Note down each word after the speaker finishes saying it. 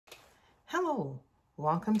Hello,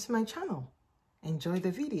 welcome to my channel. Enjoy the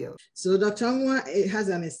video. So Dr. Amoah has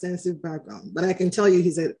an extensive background, but I can tell you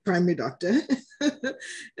he's a primary doctor.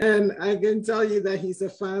 And I can tell you that he's a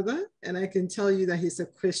father, and I can tell you that he's a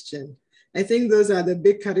Christian. I think those are the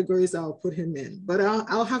big categories I'll put him in, but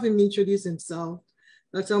I'll have him introduce himself.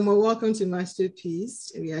 Dr. Amoah, welcome to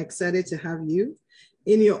Masterpiece. We are excited to have you.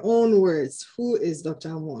 In your own words, who is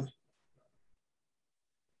Dr. Amoah?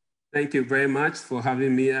 Thank you very much for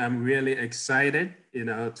having me. I'm really excited,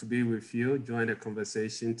 to be with you, join the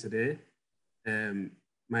conversation today.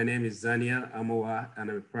 My name is Daniel Amoah, and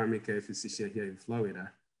I'm a primary care physician here in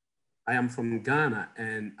Florida. I am from Ghana,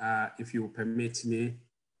 and if you permit me,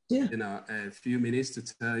 a few minutes to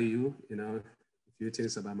tell you, a few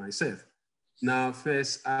things about myself. Now,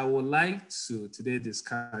 first, I would like to, today's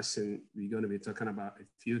discussion, we're going to be talking about a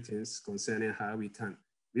few things concerning how we can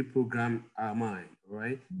reprogram our mind,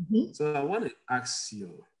 right? Mm-hmm. So I want to ask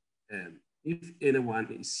you if anyone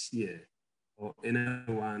is here or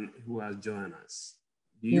anyone who has joined us,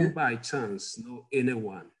 do you by chance know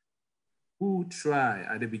anyone who tried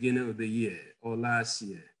at the beginning of the year or last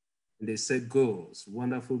year and they set goals,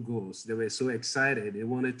 wonderful goals? They were so excited, they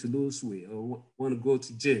wanted to lose weight or want to go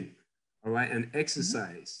to gym, all right, and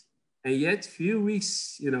exercise. Mm-hmm. And yet few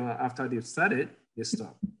weeks, after they've started, they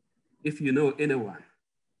stop. If you know anyone.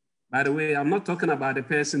 By the way, I'm not talking about the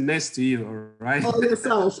person next to you, all right? Oh,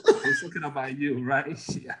 yourself. I'm talking about you, right?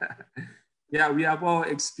 Yeah, we have all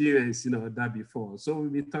experienced, that before. So we'll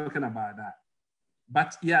be talking about that.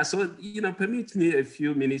 But yeah, so, permit me a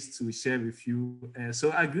few minutes to share with you.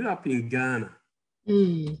 So I grew up in Ghana.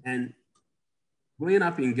 And growing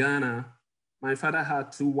up in Ghana, my father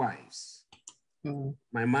had 2 wives.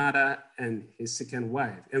 My mother and his second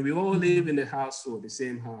wife. And we all live in the household, the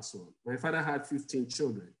same household. My father had 15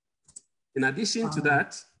 children. In addition to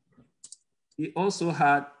that, he also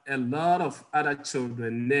had a lot of other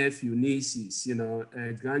children, nephews, nieces,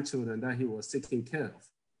 grandchildren that he was taking care of.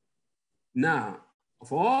 Now,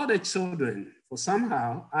 of all the children, for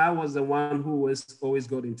somehow, I was the one who was always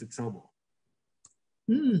got into trouble.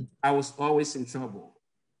 I was always in trouble.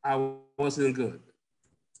 I wasn't good.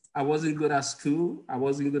 I wasn't good at school. I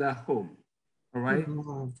wasn't good at home, all right?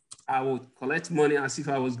 I would collect money as if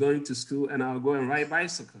I was going to school and I would go and ride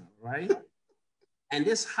bicycle, right? And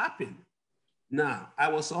this happened. Now, I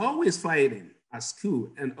was always fighting at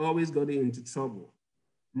school and always got into trouble.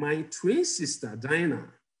 My twin sister,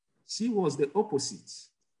 Dinah, she was the opposite.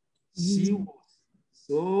 She was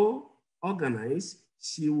so organized.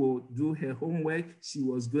 She would do her homework. She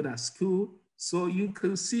was good at school. So you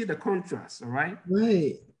could see the contrast, all right?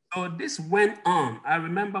 Right. So this went on. I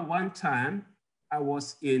remember one time I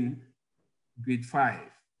was in grade 5,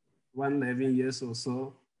 11 years or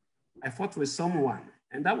so. I fought with someone,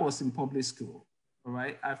 and that was in public school, all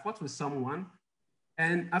right? I fought with someone,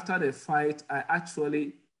 and after the fight, I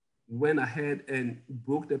actually went ahead and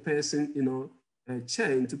broke the person,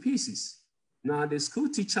 chair into pieces. Now, the school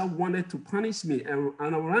teacher wanted to punish me, and I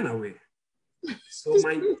ran away. So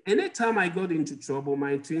anytime I got into trouble,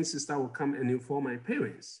 my twin sister would come and inform my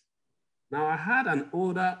parents. Now, I had an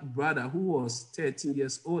older brother who was 13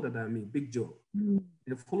 years older than me, Big Joe.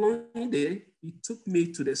 The following day, he took me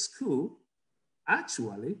to the school.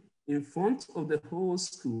 Actually, in front of the whole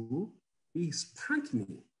school, he spanked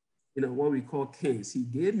me, what we call canes. He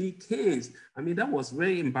gave me canes. I mean, that was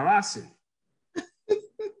very embarrassing.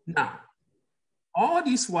 Now, all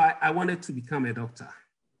this while, I wanted to become a doctor.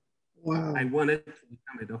 Wow. I wanted to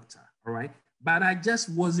become a doctor, all right? But I just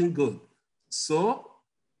wasn't good. So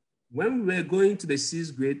when we were going to the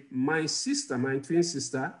 6th grade, my sister, my twin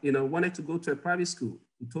sister, wanted to go to a private school.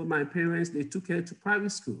 He told my parents, they took her to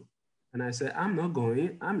private school. And I said, I'm not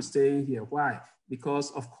going, I'm staying here. Why?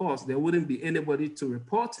 Because of course, there wouldn't be anybody to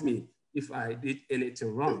report me if I did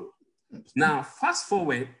anything wrong. Now, fast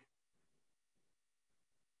forward,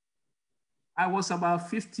 I was about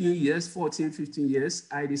 15 years,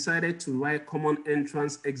 I decided to write common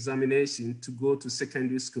entrance examination to go to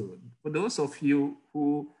secondary school. For those of you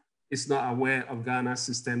who is not aware of Ghana's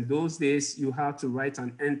system, those days you have to write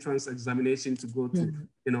an entrance examination to go to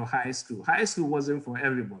high school. High school wasn't for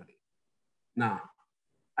everybody. Now,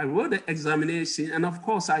 I wrote the examination and of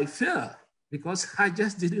course I failed because I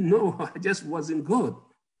just didn't know, I just wasn't good.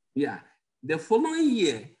 Yeah, the following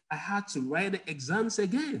year, I had to write the exams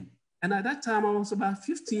again. And at that time I was about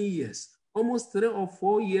 15 years, almost 3 or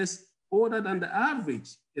 4 years older than the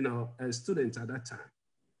average, student at that time.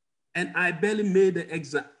 And I barely made the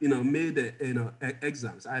exam,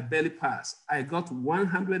 exams. I barely passed. I got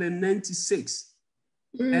 196.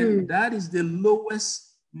 And that is the lowest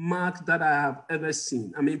mark that I have ever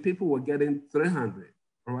seen. I mean, people were getting 300.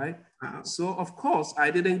 all right? Wow. So, of course,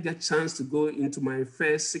 I didn't get a chance to go into my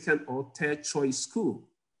first, second, or third choice school.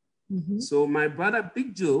 So my brother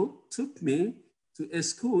Big Joe took me to a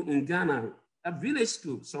school in Ghana, a village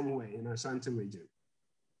school somewhere in Ashanti region.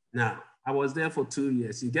 Now, I was there for 2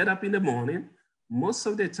 years. You get up in the morning, most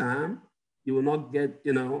of the time, you will not get,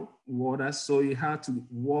 water. So you have to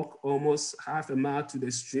walk almost half a mile to the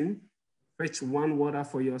stream, fetch one water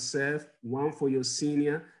for yourself, one for your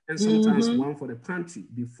senior, and sometimes one for the pantry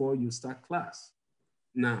before you start class.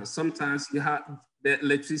 Now, sometimes the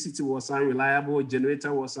electricity was unreliable,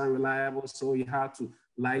 generator was unreliable, so you had to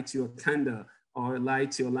light your candle or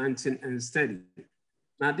light your lantern and study.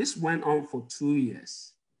 Now, this went on for 2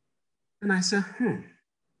 years. And I said,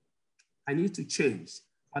 I need to change.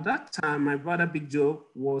 At that time, my brother Big Joe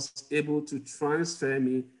was able to transfer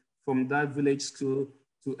me from that village school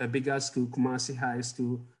to a bigger school, Kumasi High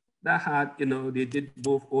School, that had, they did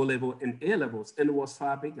both O-level and A-levels, and it was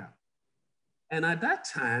far bigger. And at that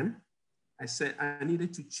time, I said I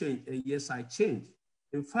needed to change, and yes, I changed.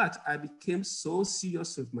 In fact, I became so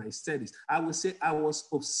serious with my studies. I would say I was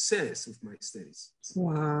obsessed with my studies.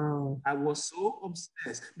 Wow. I was so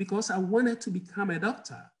obsessed because I wanted to become a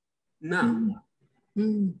doctor. Now,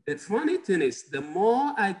 the funny thing is, the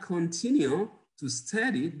more I continue to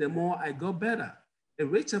study, the more I got better. It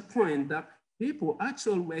reached a point that people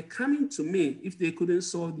actually were coming to me if they couldn't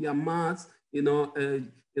solve their maths,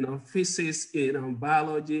 physics,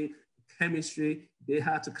 biology, chemistry, they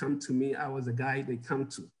had to come to me. I was the guy they come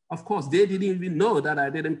to. Of course, they didn't even know that I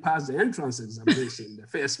didn't pass the entrance examination in the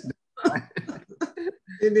first place. Right?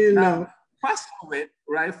 They didn't know. Fast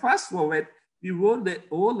forward, we wrote the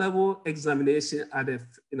O-level examination at the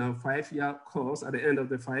 5-year course, at the end of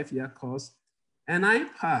the 5-year course, and I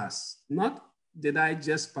passed. Not did I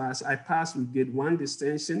just pass, I passed with grade 1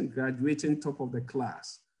 distinction, graduating top of the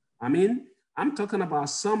class. I mean, I'm talking about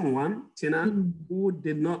someone, Tina, who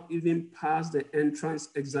did not even pass the entrance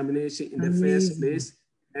examination in the first place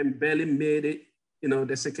and barely made it,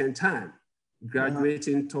 the second time,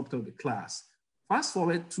 graduating top of the class. Fast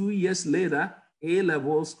forward 2 years later,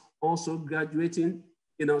 A-levels, also graduating,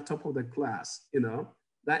 top of the class,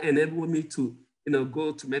 that enabled me to,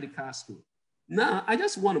 go to medical school. Now, I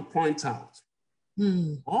just want to point out,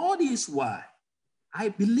 all this while, I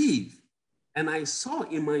believe and I saw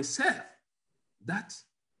in myself that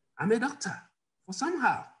I'm a doctor. For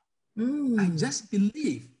somehow, I just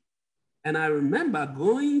believe. And I remember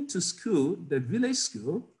going to school, the village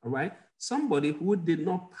school, all right, somebody who did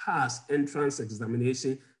not pass entrance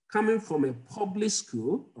examination, coming from a public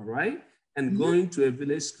school, all right, and going to a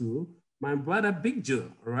village school. My brother Big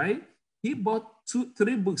Joe, all right, he bought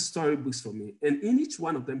 3 books, storybooks for me. And in each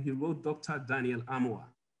one of them, he wrote Dr. Daniel Amoah.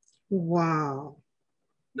 Wow.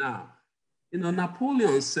 Now,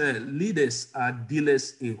 Napoleon said, leaders are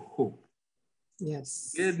dealers in hope.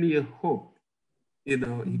 Yes. He gave me a hope. He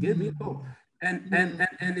gave me hope. And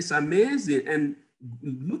it's amazing. And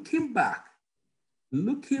looking back,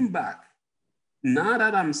 now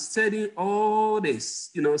that I'm studying all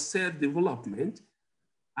this, self-development,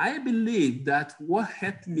 I believe that what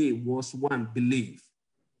helped me was one, belief.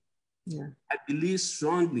 Yeah. I believe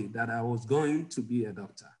strongly that I was going to be a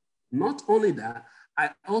doctor. Not only that,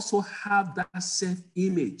 I also have that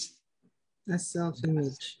self-image. That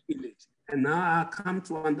self-image. And now I come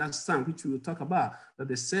to understand, which we will talk about, that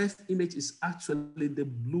the self-image is actually the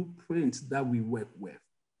blueprint that we work with.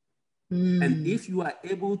 And if you are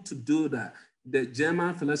able to do that, the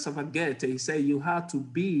German philosopher Goethe, he said, you have to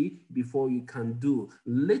be before you can do.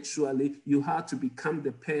 Literally, you have to become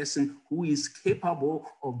the person who is capable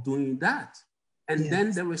of doing that. And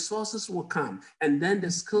then the resources will come, and then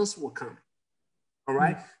the skills will come. All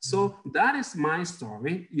right. So that is my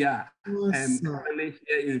story. Yeah. I'm currently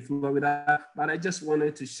here in Florida, but I just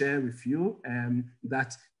wanted to share with you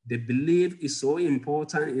that the belief is so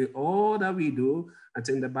important in all that we do. I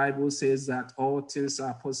think the Bible says that all things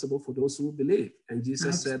are possible for those who believe. And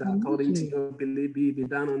Jesus said, according to your belief, be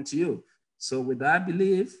done unto you. So with that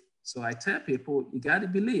belief, so I tell people, you got to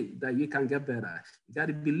believe that you can get better. You got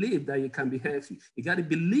to believe that you can be healthy. You got to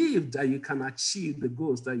believe that you can achieve the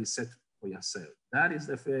goals that you set for yourself. That is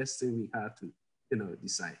the first thing we have to,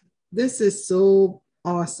 decide. This is so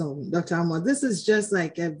awesome, Dr. Amoah. This is just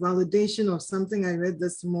like a validation of something I read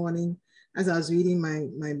this morning as I was reading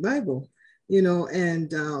my Bible,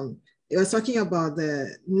 and it was talking about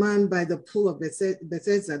the man by the pool of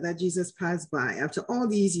Bethesda that Jesus passed by after all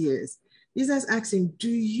these years. Jesus asked him, do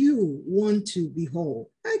you want to be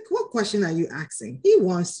whole? Like, what question are you asking? He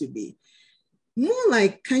wants to be. More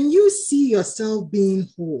like, can you see yourself being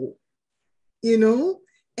whole?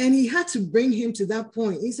 And he had to bring him to that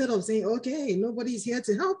point instead of saying, okay, nobody's here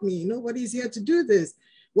to help me. Nobody's here to do this.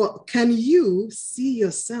 Well, can you see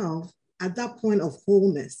yourself at that point of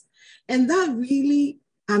wholeness? And that really,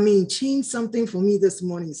 changed something for me this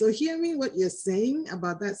morning. So hearing what you're saying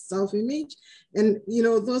about that self-image, and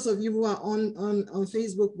those of you who are on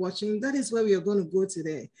Facebook watching, that is where we are going to go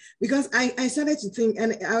today. Because I started to think,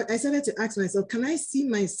 and I started to ask myself, can I see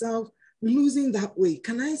myself losing that weight?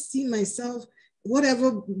 Can I see myself,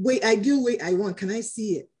 whatever ideal weight I want, can I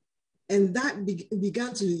see it? And that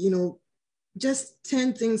began to, just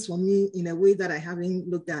 10 things for me in a way that I haven't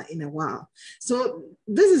looked at in a while. So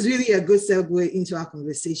this is really a good segue into our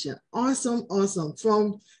conversation. Awesome, awesome.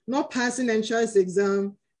 From not passing entrance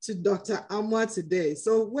exam to Dr. Amoah today.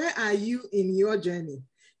 So where are you in your journey?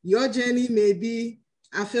 Your journey may be,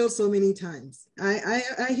 I failed so many times.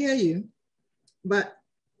 I hear you, but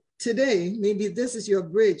today, maybe this is your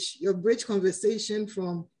bridge conversation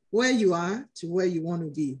from where you are to where you want to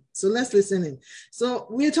be. So let's listen in. So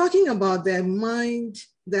we're talking about the mind,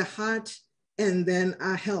 the heart, and then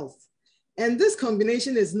our health. And this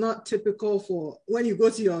combination is not typical for when you go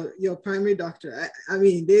to your primary doctor.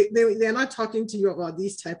 They're not talking to you about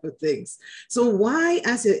these type of things. So why,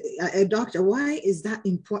 as a doctor, why is that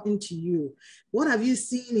important to you? What have you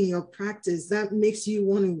seen in your practice that makes you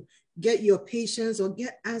want to get your patients or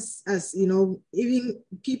get us as even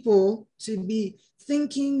people to be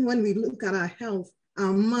thinking when we look at our health,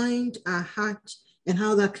 our mind, our heart, and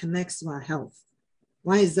how that connects to our health?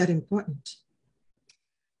 Why is that important?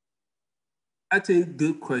 I think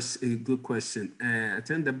good question. I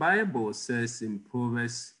think the Bible says in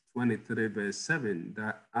Proverbs 23 verse 7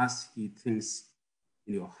 that as he thinks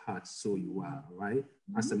in your heart, so you are, right?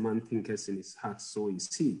 Mm-hmm. As a man thinketh in his heart, so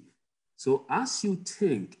is he. So as you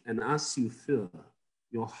think and as you feel,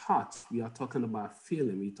 your heart, we are talking about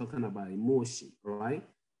feeling, we're talking about emotion, right?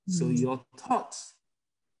 Mm-hmm. So your thoughts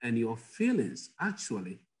and your feelings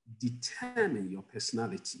actually determine your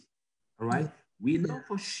personality, all right? Mm-hmm. We know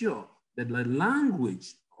for sure that the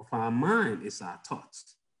language of our mind is our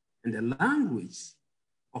thoughts, and the language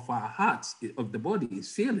of our hearts, of the body,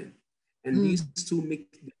 is feeling. And these two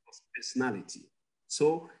make the personality.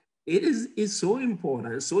 So it's so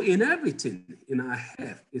important. So in everything in our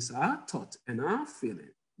health, it's our thought and our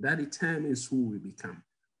feeling that determines who we become.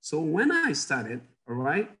 So when I started, all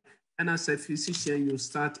right, and as a physician, you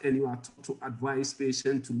start and you are taught to advise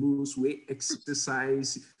patients to lose weight,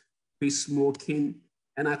 exercise, quit smoking,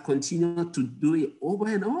 and I continue to do it over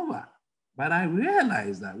and over. But I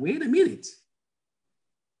realized that, wait a minute,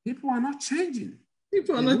 people are not changing.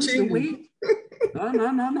 People are not changing. Weight.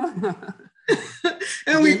 No.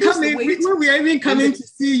 And we come in, when we are even coming to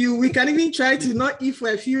see you, we can even try to not eat for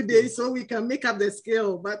a few days so we can make up the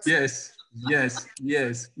scale. But yes.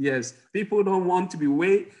 People don't want to be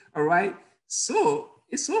weighed, all right? So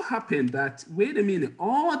it so happened that, wait a minute,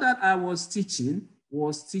 all that I was teaching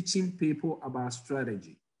people about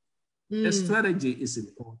strategy. The strategy is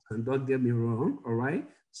important, don't get me wrong, all right?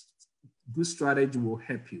 Good strategy will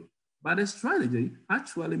help you. But the strategy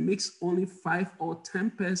actually makes only 5 or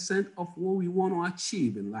 10% of what we want to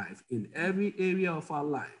achieve in life, in every area of our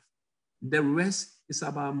life. The rest is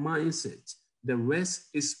about mindset. The rest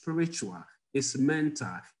is spiritual, it's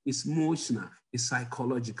mental, it's emotional, it's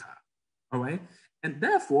psychological, all right? And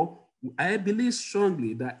therefore, I believe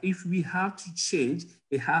strongly that if we have to change,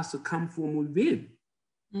 it has to come from within.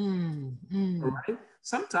 All right.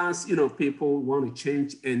 Sometimes, people want to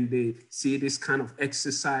change and they see this kind of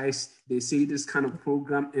exercise, they see this kind of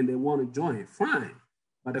program and they want to join. Fine.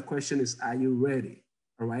 But the question is, are you ready?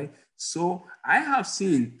 All right. So I have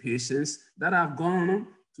seen patients that have gone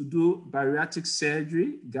to do bariatric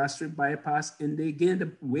surgery, gastric bypass, and they gain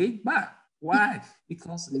the weight back. Why?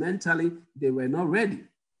 Because mentally they were not ready.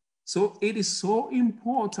 So it is so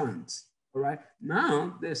important. All right.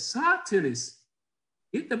 Now, the sad thing is,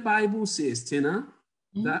 if the Bible says, Tina,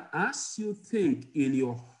 that as you think in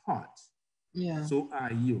your heart, so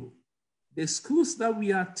are you. The schools that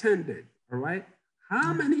we attended, all right,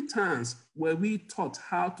 how many times were we taught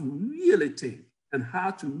how to really think and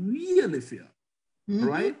how to really feel, all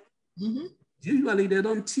right? Usually they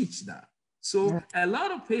don't teach that. So a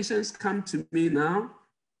lot of patients come to me now,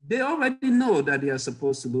 they already know that they are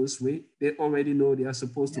supposed to lose weight. They already know they are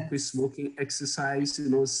supposed to quit smoking, exercise,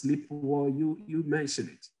 sleep well, you mentioned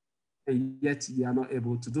it. And yet they are not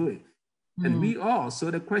able to do it. And we are. So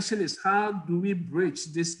the question is, how do we bridge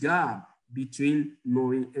this gap between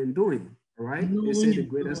knowing and doing? All right? They say the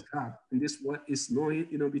greatest gap in this world is knowing,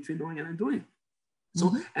 between knowing and doing.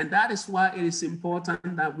 So, and that is why it is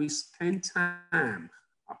important that we spend time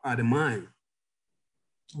at the mind.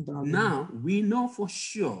 Now, we know for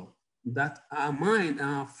sure that our mind,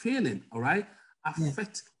 our feeling, all right,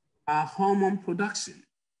 affect our hormone production,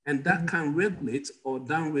 and that can regulate or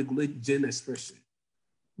down-regulate gene expression.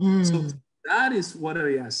 So that is what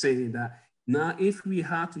we are saying, that now if we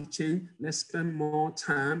have to change, let's spend more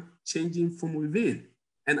time changing from within.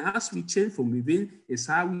 And as we change from within, is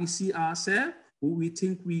how we see ourselves, who we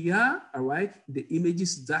think we are, all right, the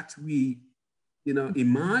images that we,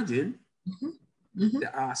 imagine,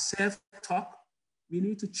 our self-talk, we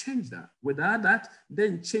need to change that. Without that,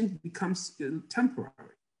 then change becomes temporary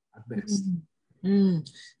at best.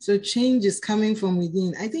 So change is coming from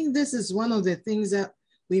within. I think this is one of the things that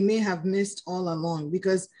we may have missed all along,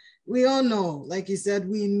 because we all know, like you said,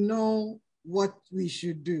 we know what we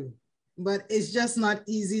should do, but it's just not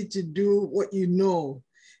easy to do what you know.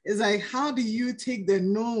 It's like, how do you take the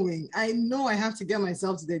knowing? I know I have to get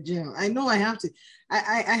myself to the gym. I know I have to,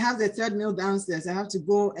 I have the treadmill downstairs. I have to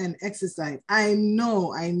go and exercise. I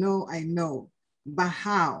know. But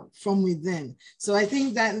how? From within. So I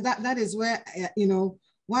think that is where,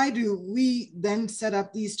 why do we then set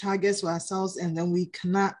up these targets for ourselves and then we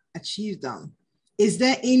cannot achieve them? Is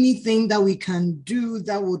there anything that we can do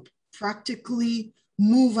that would practically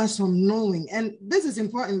move us from knowing? And this is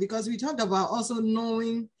important because we talked about also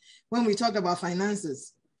knowing when we talk about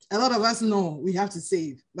finances. A lot of us know we have to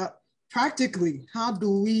save, but practically, how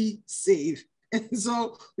do we save? And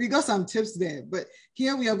so we got some tips there, but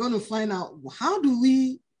here we are going to find out, how do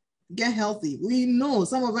we get healthy? We know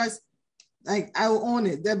some of us, like, I will own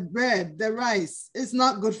it, the bread, the rice, it's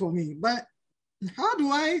not good for me, but how do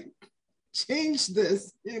I change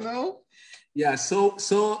this, Yeah,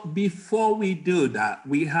 so before we do that,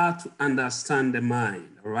 we have to understand the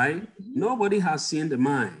mind, all right? Nobody has seen the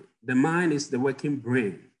mind. The mind is the working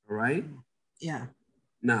brain, all right? Yeah.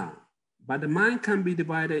 Now, but the mind can be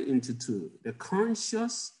divided into two, the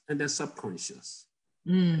conscious and the subconscious.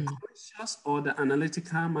 The conscious, or the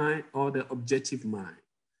analytical mind, or the objective mind.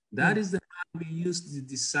 That is the mind we use to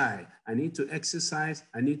decide, I need to exercise,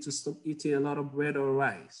 I need to stop eating a lot of bread or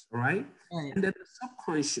rice, all right? And then the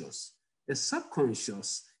subconscious. The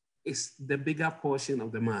subconscious is the bigger portion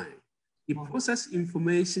of the mind. It processes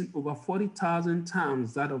information over 40,000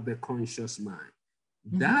 times that of the conscious mind.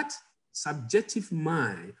 That subjective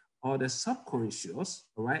mind, or the subconscious,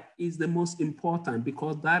 all right, is the most important,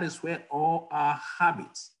 because that is where all our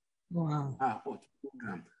habits are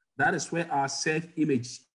programmed. That is where our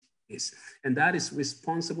self-image is. And that is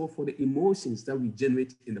responsible for the emotions that we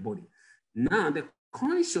generate in the body. Now, the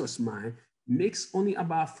conscious mind makes only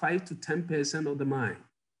about 5 to 10% of the mind.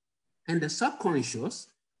 And the subconscious,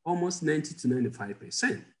 almost 90 to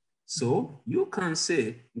 95%. So you can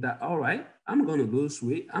say that, all right, I'm going to lose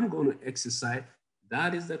weight, I'm going to exercise.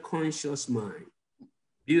 That is the conscious mind.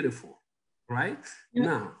 Beautiful, right?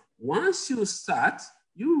 Now, once you start,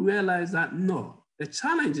 you realize that no, the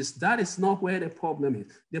challenge is that is not where the problem is.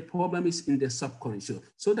 The problem is in the subconscious.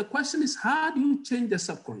 So the question is, how do you change the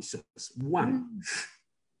subconscious? One,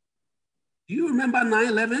 do you remember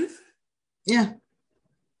 9/11? Yeah.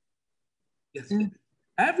 Yes.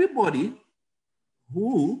 Everybody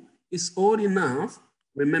who is old enough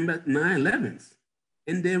remember 9/11.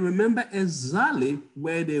 And they remember exactly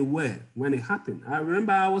where they were when it happened. I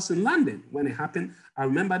remember I was in London when it happened. I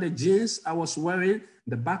remember the jeans I was wearing,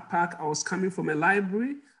 the backpack, I was coming from a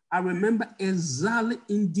library. I remember exactly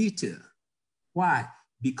in detail. Why?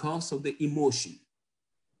 Because of the emotion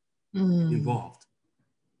involved.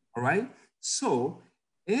 All right? So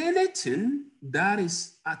anything that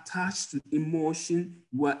is attached to emotion,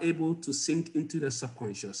 we are able to sink into the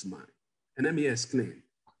subconscious mind. And let me explain.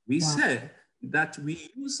 We said that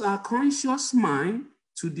we use our conscious mind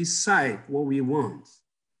to decide what we want.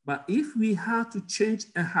 But if we have to change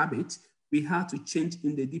a habit, we have to change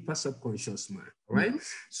in the deeper subconscious mind, all right?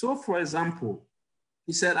 So for example,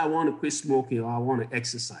 you said, I want to quit smoking, or I want to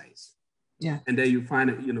exercise. Yeah. And then you find,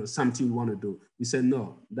 something you want to do. You say,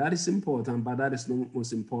 no, that is important, but that is not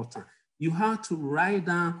most important. You have to write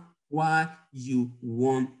down why you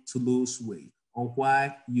want to lose weight, or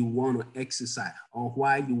why you want to exercise, or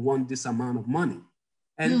why you want this amount of money.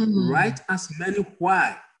 And write as many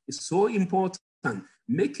why. It's so important.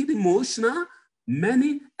 Make it emotional,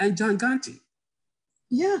 many, and gigantic.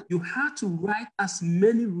 Yeah. You have to write as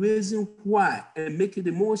many reasons why and make it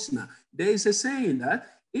emotional. There is a saying that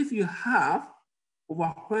if you have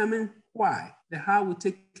overwhelming why, the how will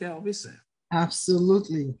take care of itself.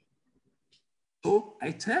 Absolutely. So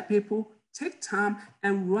I tell people, take time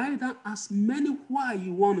and write down as many why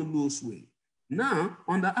you want to lose weight. Now,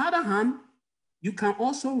 on the other hand, you can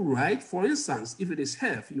also write, for instance, if it is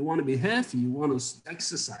health, you want to be healthy, you want to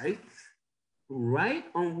exercise, write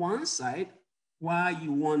on one side why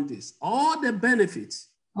you want this, all the benefits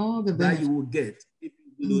that you will get if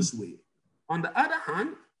you lose weight. On the other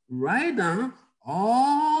hand, write down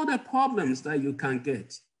all the problems that you can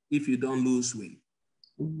get if you don't lose weight.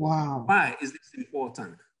 Wow. Why is this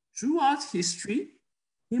important? Throughout history,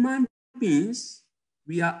 human beings,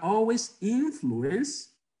 we are always influenced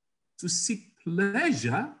to seek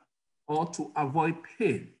pleasure or to avoid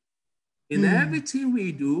pain. In everything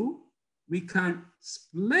we do, we can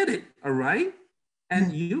split it, all right?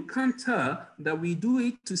 And you can tell that we do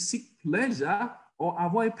it to seek pleasure or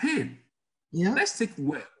avoid pain. Yeah. Let's take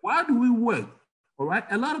work. Why do we work? All right.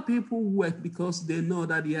 A lot of people work because they know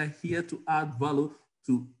that they are here to add value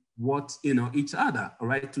to what, each other, all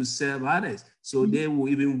right, to serve others. So they will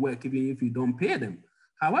even work even if you don't pay them.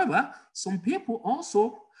 However, some people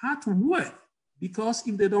also have to work because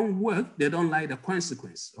if they don't work, they don't like the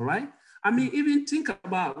consequence, all right? I mean, even think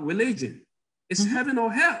about religion. It's heaven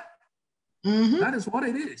or hell. That is what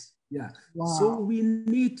it is. Yeah. Wow. So we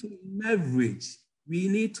need to leverage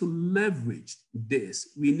this.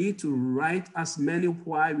 We need to write as many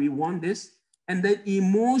why we want this and then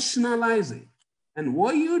emotionalize it. And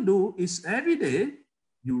what you do is every day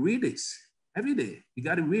you read this. Every day you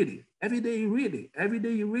got to read it. Every day you read it. Every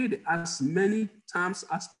day you read it as many times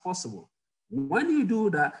as possible. When you do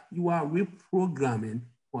that, you are reprogramming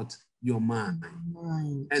your mind.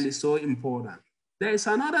 And it's so important. There is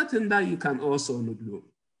another thing that you can also do.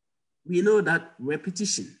 We know that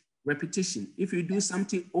repetition. If you do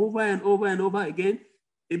something over and over and over again,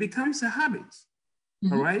 it becomes a habit,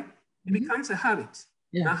 all right? It becomes a habit.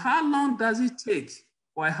 Yeah. Now, how long does it take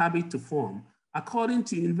for a habit to form? According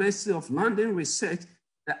to University of London research,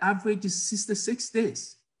 the average is 66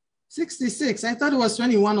 days. 66? I thought it was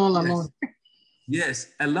 21 all along.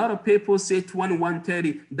 Yes, a lot of people say 21,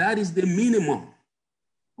 30. That is the minimum.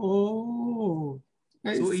 Oh.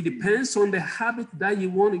 So it depends on the habit that you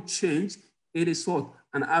want to change. It is what?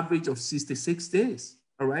 An average of 66 days,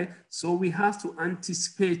 all right? So we have to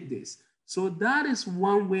anticipate this. So that is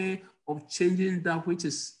one way of changing that which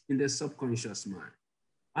is in the subconscious mind.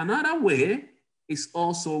 Another way is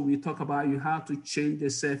also, we talk about you have to change the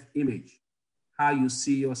self-image, how you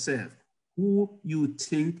see yourself, who you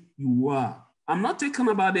think you are. I'm not talking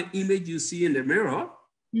about the image you see in the mirror.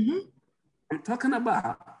 I'm talking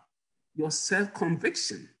about your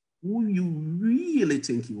self-conviction, who you really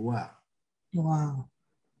think you are. Wow.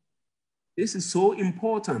 This is so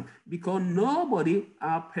important because nobody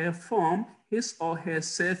outperforms his or her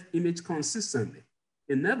self-image consistently.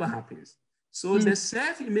 It never happens. So the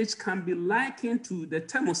self-image can be likened to the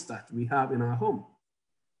thermostat we have in our home.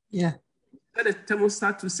 Yeah. Set the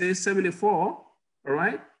thermostat to say 74, all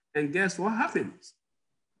right? And guess what happens?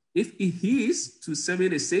 If it heats to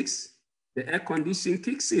 76, the air conditioning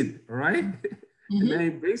kicks in, all right? And then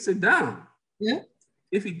it brings it down. Yeah.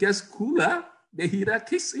 If it gets cooler, the heater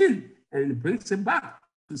kicks in and it brings it back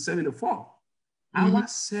to 74. Our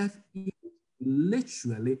self-image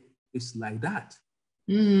literally is like that.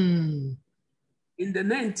 In the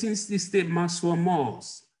 1960s, Maxwell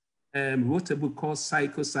Morse wrote a book called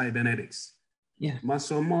Psycho-Cybernetics. Yeah.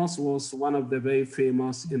 Maxwell Morse was one of the very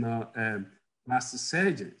famous plastic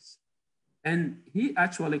surgeons. And he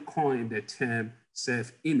actually coined the term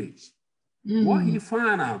self-image. What he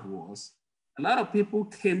found out was a lot of people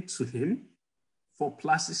came to him for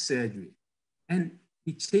plastic surgery. And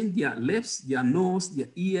he changed their lips, their nose, their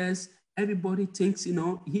ears. Everybody thinks,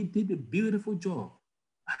 he did a beautiful job.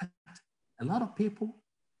 But a lot of people,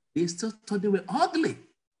 they still thought they were ugly.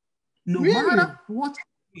 No matter what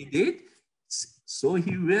he did. So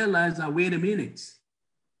he realized that, wait a minute,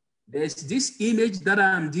 there's this image that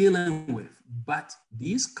I'm dealing with, but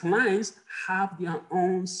these clients have their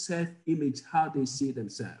own self-image, how they see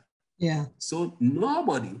themselves. Yeah. So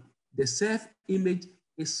nobody, the self-image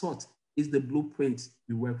is the blueprint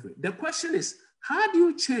we work with. The question is, how do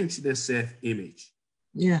you change the self-image?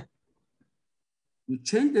 Yeah. You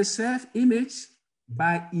change the self-image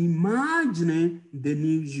by imagining the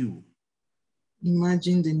new you.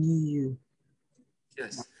 Imagine the new you.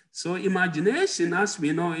 Yes. So imagination, as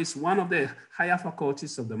we know, is one of the higher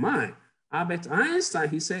faculties of the mind. Albert Einstein,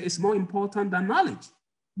 he said, it's more important than knowledge.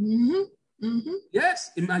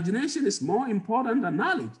 Yes, imagination is more important than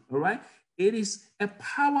knowledge, all right? It is a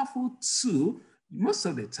powerful tool. Most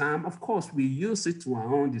of the time, of course, we use it to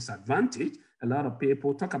our own disadvantage. A lot of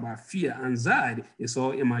people talk about fear, anxiety. It's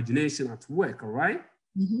all imagination at work, all right?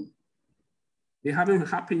 They haven't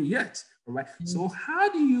happened yet, all right? So how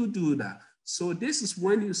do you do that? So this is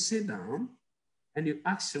when you sit down and you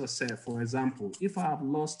ask yourself, for example, if I have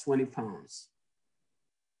lost 20 pounds,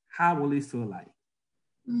 how will it feel like?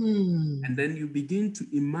 And then you begin to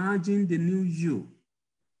imagine the new you.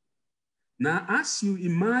 Now, as you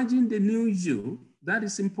imagine the new you, that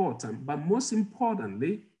is important. But most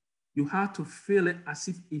importantly, you have to feel it as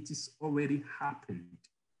if it is already happened.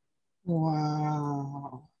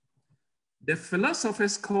 Wow. The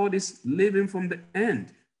philosophers call this living from the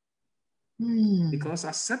end. Because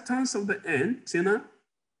acceptance of the end, Tina,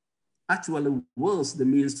 actually was the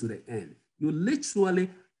means to the end. You literally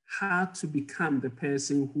have to become the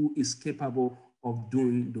person who is capable of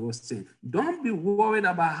doing those things. Don't be worried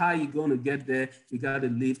about how you're going to get there. You got to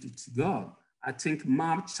leave it to God. I think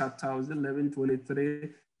Mark chapter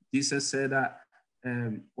 11:23, Jesus said that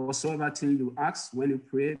whatsoever thing you ask when you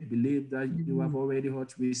pray, believe that you have already heard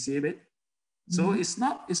to receive it. So it's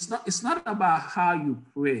not about how you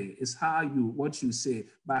pray, it's what you say,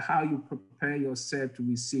 but how you prepare yourself to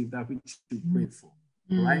receive that which you pray for,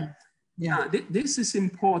 right? Yeah. Now, this is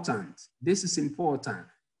important. This is important.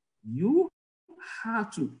 You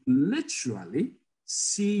have to literally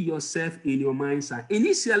see yourself in your mind's eye.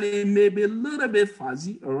 Initially, it may be a little bit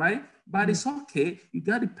fuzzy, all right? But it's okay. You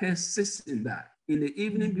got to persist in that. In the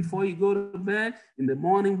evening before you go to bed, in the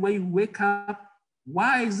morning when you wake up.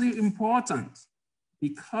 Why is it important?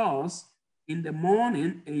 Because in the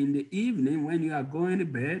morning and in the evening when you are going to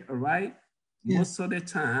bed, all right, most of the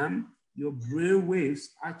time, your brain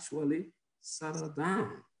waves actually settle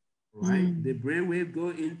down, right? The brain waves go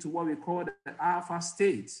into what we call the alpha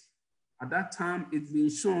state. At that time, it's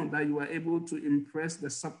been shown that you are able to impress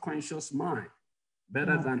the subconscious mind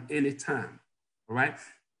better than any time, all right?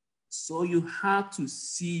 So you have to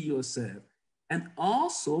see yourself. And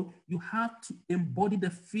also, you have to embody the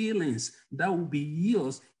feelings that will be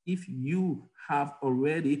yours if you have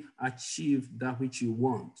already achieved that which you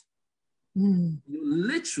want. You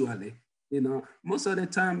literally, most of the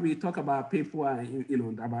time we talk about people,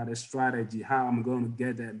 about a strategy, how I'm going to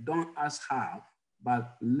get there. Don't ask how,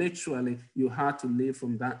 but literally you have to live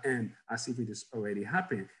from that end as if it is already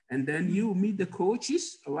happening. And then you meet the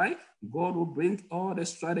coaches, all right? God will bring all the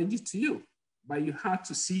strategy to you. But you have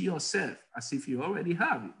to see yourself as if you already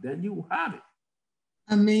have it. Then you will have it.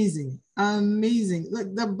 Amazing. Amazing.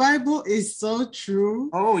 Look, the Bible is so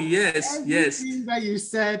true. Oh, yes, Everything that you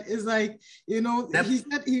said is like, he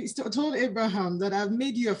told Abraham that I've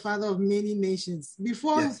made you a father of many nations.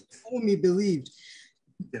 Before whom he believed.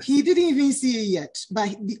 He didn't even see it yet,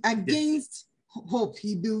 but against hope,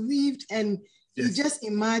 he believed and he just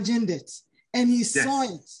imagined it and he saw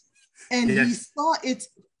it. And he saw it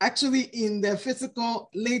actually in the physical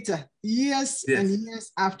later, years and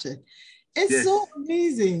years after. It's so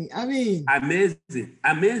amazing. I mean,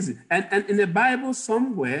 amazing. And in the Bible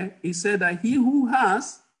somewhere, it said that he who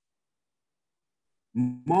has,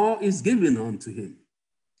 more is given unto him.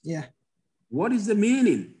 Yeah. What is the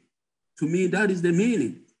meaning? To me, that is the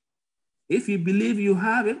meaning. If you believe you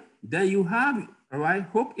have it, then you have it. All right.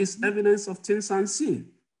 Hope is evidence of things unseen.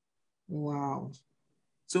 Wow.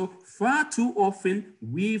 So far too often,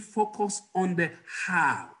 we focus on the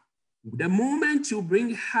how. The moment you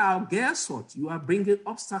bring how, guess what? You are bringing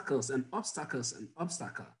obstacles and obstacles and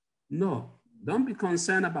obstacles. No, don't be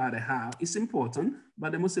concerned about the how. It's important,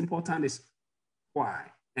 but the most important is why.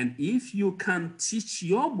 And if you can teach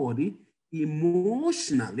your body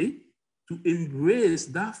emotionally to embrace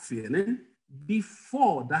that feeling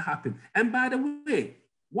before that happens. And by the way,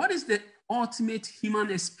 what is the ultimate human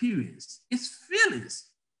experience? It's feelings.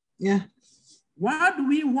 Yeah. Why do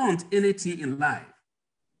we want anything in life?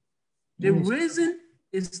 The reason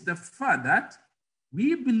is the fact that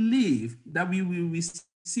we believe that we will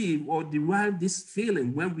receive or derive this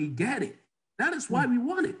feeling when we get it. That is why we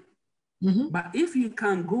want it. But if you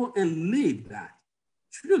can go and live that,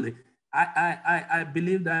 truly, I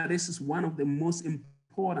believe that this is one of the most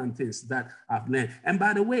important things that I've learned. And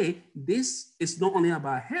by the way, this is not only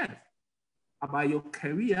about health, about your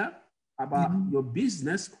career, about your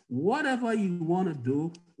business, whatever you want to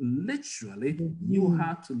do, literally, you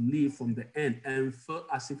have to live from the end and feel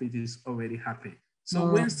as if it is already happening.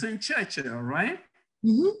 So Winston Churchill, right?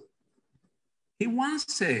 He once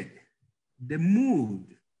said, the mood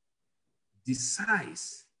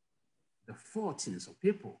decides the fortunes of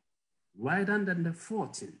people, rather than the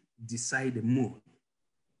fortune decide the mood.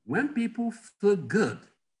 When people feel good,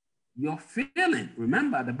 your feeling,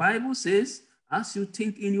 remember the Bible says, as you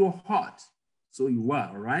think in your heart, so you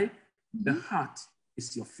are, right? The heart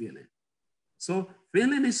is your feeling. So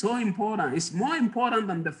feeling is so important. It's more important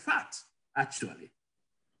than the fact, actually.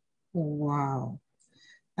 Wow.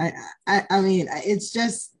 I mean, it's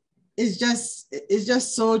just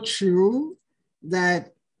so true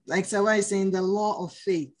that, like Sawa is saying, the law of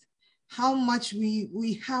faith how much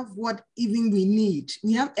we have what even we need.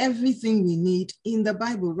 We have everything we need in the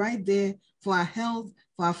Bible right there for our health,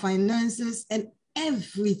 for our finances, and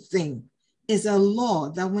everything is a law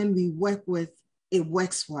that when we work with, it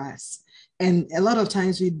works for us. And a lot of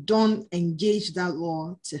times we don't engage that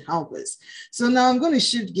law to help us. So now I'm going to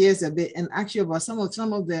shift gears a bit and ask you about some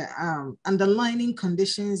of the underlying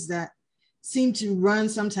conditions that seem to run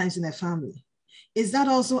sometimes in a family. Is that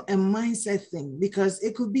also a mindset thing? Because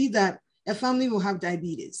it could be that a family will have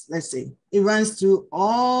diabetes, let's say. It runs through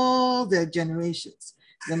all the generations.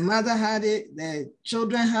 The mother had it, the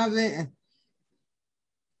children have it. And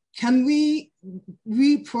can we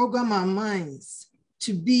reprogram our minds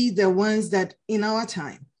to be the ones that in our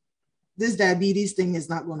time, this diabetes thing is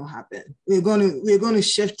not going to happen? We're going to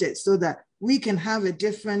shift it so that we can have a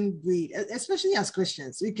different breed, especially as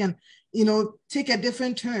Christians. We can, take a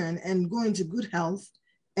different turn and go into good health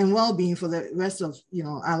and well-being for the rest of,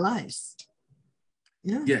 our lives.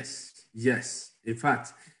 Yeah. Yes. In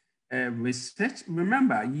fact, research,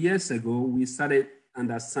 remember years ago, we started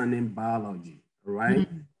understanding biology, right?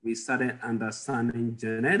 Mm-hmm. We started understanding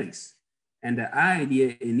genetics. And the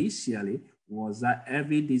idea initially was that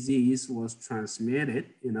every disease was transmitted,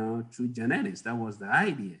 through genetics. That was the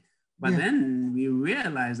idea. But then we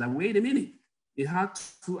realized that, wait a minute, you have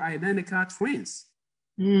two identical twins.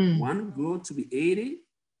 One grew to be 80,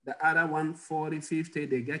 the other one 40, 50,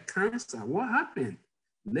 they get cancer. What happened?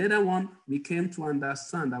 Later on, we came to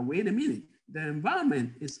understand that, wait a minute, the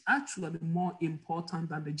environment is actually more important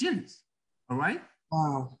than the genes, all right?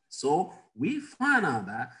 Wow. So we found out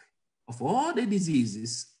that of all the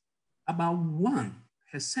diseases, about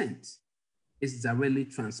 1% is directly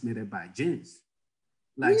transmitted by genes,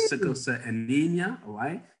 like sickle cell anemia, all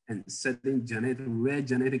right, and certain rare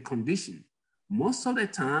genetic condition. Most of the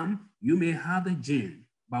time, you may have the gene,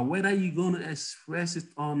 but whether you're going to express it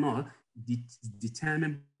or not,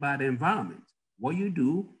 determined by the environment. What you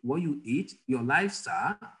do, what you eat, your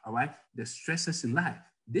lifestyle, all right, the stresses in life.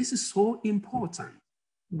 This is so important,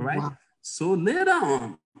 all right? Wow. So later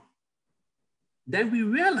on, then we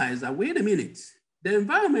realize that, wait a minute, the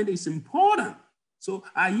environment is important. So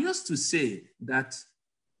I used to say that,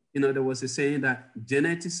 there was a saying that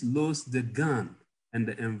genetics loads the gun and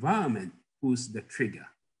the environment pulls the trigger,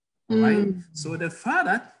 all right? So the fact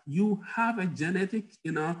that you have a genetic,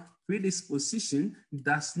 predisposition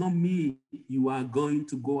does not mean you are going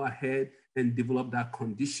to go ahead and develop that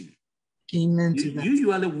condition. Amen to that.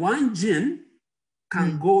 Usually one gene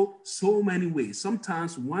can go so many ways.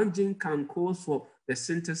 Sometimes one gene can cause for the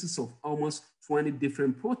synthesis of almost 20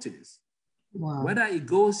 different proteins. Wow. Whether it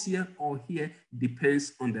goes here or here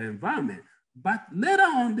depends on the environment. But later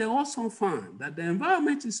on, they also found that the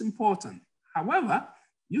environment is important. However,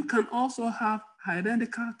 you can also have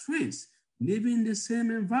identical twins living in the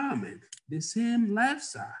same environment, the same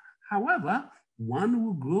lifestyle. However, one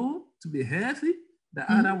will grow to be healthy,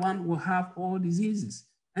 the other one will have all diseases.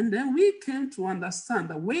 And then we came to understand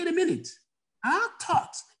that, wait a minute, our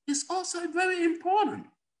thought is also very important.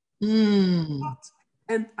 Thought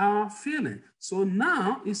and our feeling. So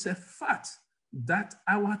now it's a fact that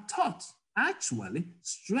our thought, actually,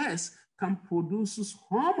 stress can produce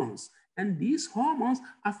hormones. And these hormones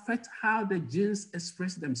affect how the genes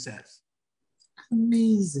express themselves.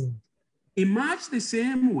 Amazing. In much the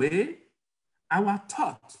same way, our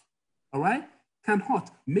thought, all right, can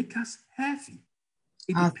make us healthy.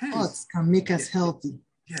 Our thoughts can make us healthy.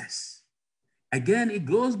 Yes. Again, it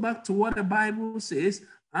goes back to what the Bible says,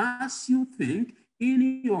 as you think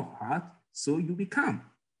in your heart, so you become.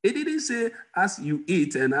 It didn't say as you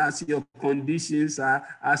eat and as your conditions are,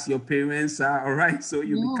 as your parents are, all right, so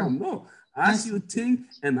you become. No, as you think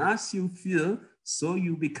and as you feel, so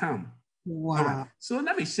you become. Wow. All right. So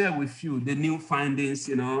let me share with you the new findings,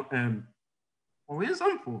 for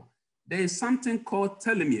example, there is something called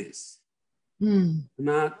telomeres.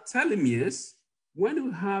 Now, telomeres, when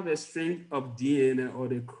you have a string of DNA or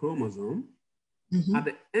the chromosome, at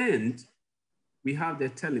the end, we have the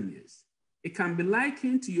telomeres. It can be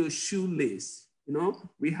likened to your shoelace.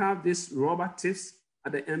 We have these rubber tips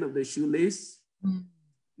at the end of the shoelace.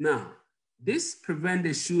 Now, this prevents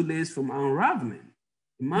the shoelace from unraveling.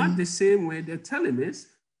 In much the same way, the telomeres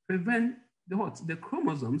prevent the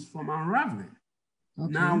chromosomes from unraveling.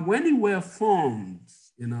 Okay. Now, when you were formed,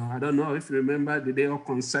 I don't know if you remember the day of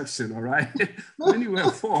conception, all right? When you were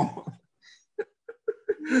formed,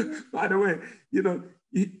 by the way,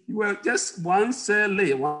 you were just one cell,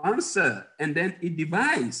 and then it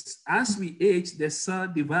divides. As we age, the cell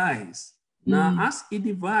divides. Now, as it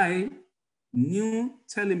divides, new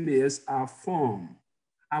telomeres are formed.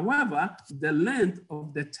 However, the length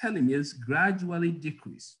of the telomeres gradually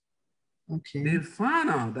decreases. Okay. They found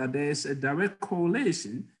out that there is a direct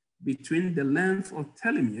correlation between the length of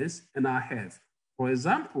telomeres and our health. For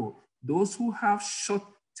example, those who have short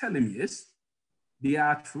telomeres, they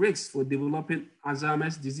are at risk for developing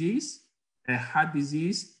Alzheimer's disease, heart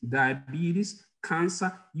disease, diabetes,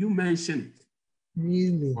 cancer, you mentioned it.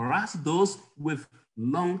 Really? Whereas those with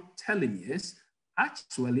long telomeres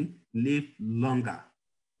actually live longer.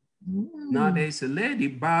 Now, there's a lady,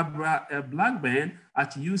 Barbara Blackburn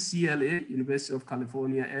at UCLA, University of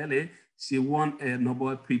California, LA. She won a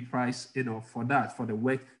Nobel Peace Prize, for that, for the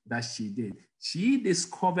work that she did. She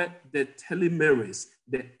discovered the telomerase,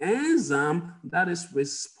 the enzyme that is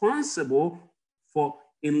responsible for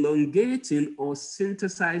elongating or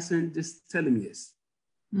synthesizing these telomeres.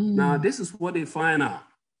 Now, this is what they find out.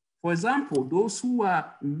 For example, those who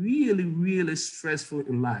are really, really stressful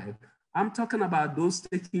in life, I'm talking about those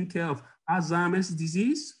taking care of Alzheimer's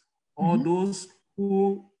disease or those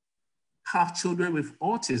who have children with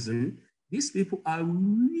autism. These people are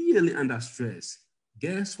really under stress.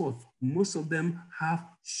 Guess what? Most of them have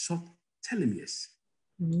short telomeres.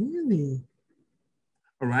 Really?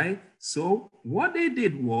 All right. So what they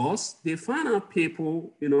did was they found out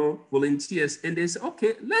people, volunteers, and they said,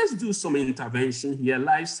 okay, let's do some intervention here,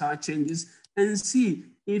 lifestyle changes, and see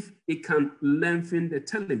if it can lengthen the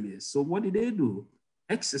telomeres. So what did they do?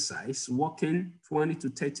 Exercise, walking 20 to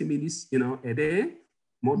 30 minutes, a day,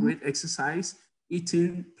 moderate exercise,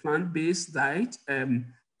 eating plant-based diet,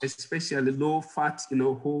 especially low-fat,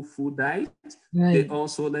 whole food diet. Right. They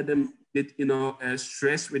also let them get,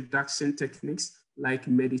 stress reduction techniques like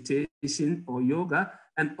meditation or yoga,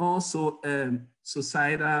 and also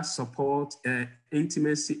societal support,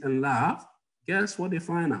 intimacy, and love. Guess what they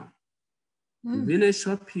find out? Within a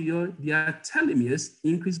short period, their telomeres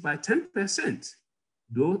increased by 10%.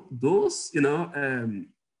 Those,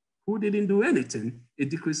 who didn't do anything,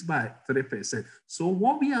 it decreased by 3%. So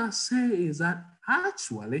what we are saying is that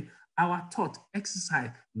actually our thought,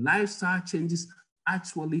 exercise, lifestyle changes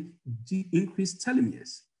actually increase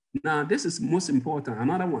telomeres. Now, this is most important.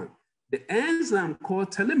 Another one, the enzyme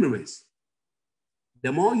called telomerase.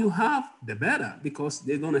 The more you have, the better, because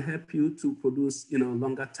they're going to help you to produce,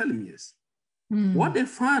 longer telomeres. What they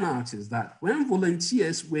found out is that when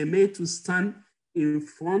volunteers were made to stand in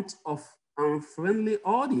front of unfriendly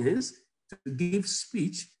audience to give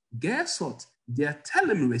speech, guess what? Their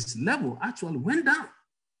telomerase level actually went down.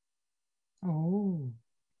 Oh.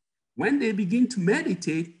 When they begin to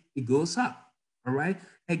meditate, it goes up. All right.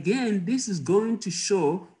 Again, this is going to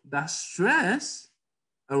show that stress,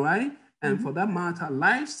 all right, and for that matter,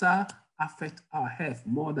 lifestyle affect our health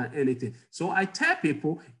more than anything. So I tell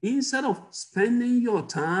people, instead of spending your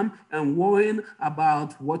time and worrying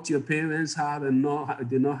about what your parents have and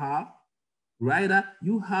did not have, rather,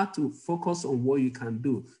 you have to focus on what you can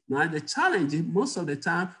do. Now, the challenge is most of the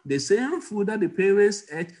time, the same food that the parents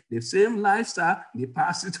ate, the same lifestyle, they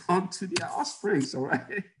pass it on to their offspring, all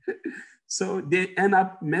right? So they end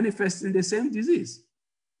up manifesting the same disease.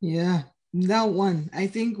 Yeah, that one. I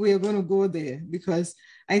think we are going to go there because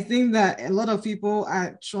I think that a lot of people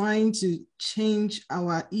are trying to change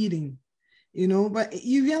our eating, but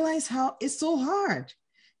you realize how it's so hard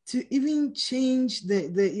to even change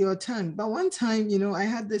your tongue. But one time, I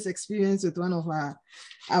had this experience with one of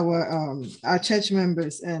our church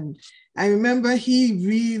members, and I remember he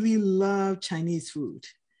really loved Chinese food.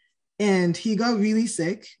 And he got really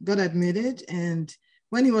sick, got admitted. And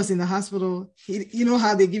when he was in the hospital, you know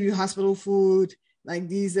how they give you hospital food, like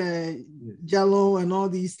these Jello and all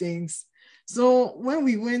these things. So when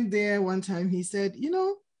we went there one time, he said,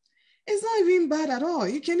 it's not even bad at all.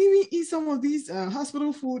 You can even eat some of these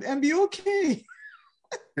hospital food and be okay.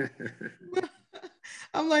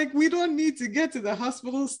 I'm like, we don't need to get to the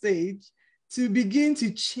hospital stage to begin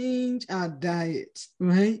to change our diet,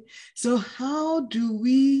 right? So how do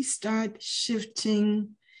we start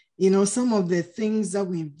shifting, some of the things that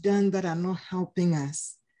we've done that are not helping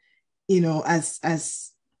us,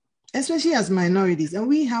 as especially as minorities, and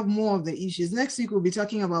we have more of the issues. Next week, we'll be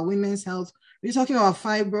talking about women's health. We're talking about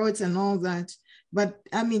fibroids and all that, but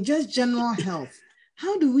just general health.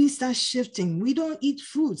 How do we start shifting? We don't eat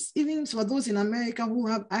fruits. Even for those in America who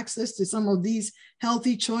have access to some of these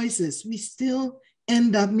healthy choices, we still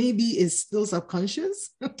end up, maybe it's still subconscious.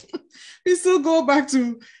 We still go back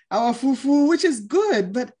to our fufu, which is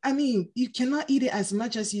good, but you cannot eat it as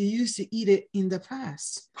much as you used to eat it in the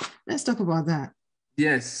past. Let's talk about that.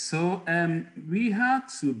 Yes, so we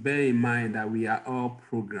have to bear in mind that we are all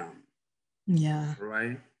programmed. Yeah.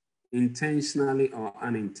 Right? Intentionally or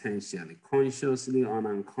unintentionally, consciously or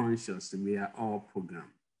unconsciously, we are all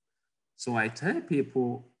programmed. So I tell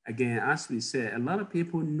people, again, as we said, a lot of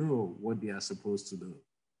people know what they are supposed to do,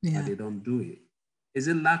 but they don't do it. Is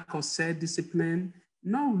it lack of self-discipline?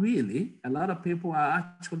 No, really. A lot of people are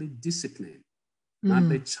actually disciplined. Now,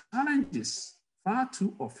 the challenge is far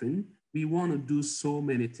too often we want to do so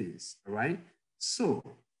many things, all right? So,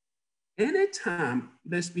 anytime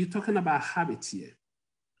we're talking about habits here.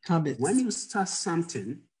 Habits. When you start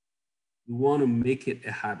something, you want to make it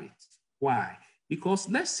a habit. Why? Because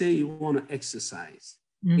let's say you want to exercise.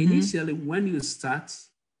 Initially, when you start,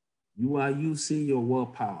 you are using your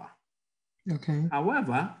willpower. Okay.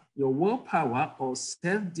 However, your willpower or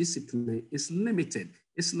self-discipline is limited.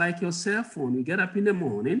 It's like your cell phone. You get up in the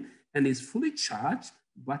morning and it's fully charged,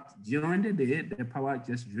 but during the day, the power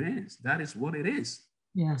just drains. That is what it is.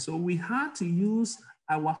 Yeah. So we have to use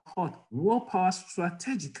our hot willpower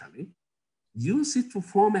strategically, use it to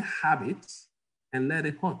form a habit and let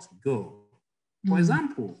it hot go. For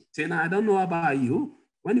example, Tina, I don't know about you.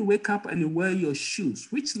 When you wake up and you wear your shoes,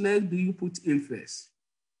 which leg do you put in first?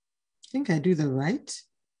 I think I do the right.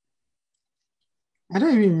 I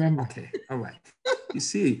don't even remember. Okay, all right. You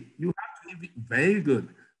see, you have to leave it very good.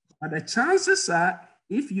 But the chances are,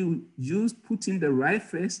 if you use putting the right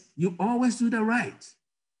first, you always do the right.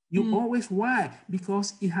 You always, why?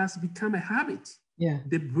 Because it has become a habit. Yeah.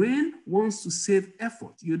 The brain wants to save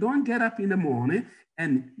effort. You don't get up in the morning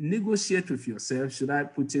and negotiate with yourself, should I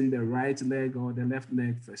put in the right leg or the left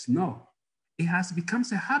leg first? No, it has become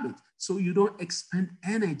a habit. So you don't expend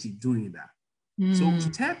energy doing that. So to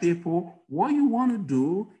tell people, what you want to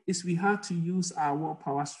do is we have to use our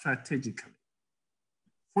willpower strategically.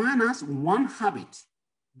 Find us one habit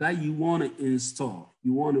that you want to install,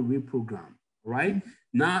 you want to reprogram, right?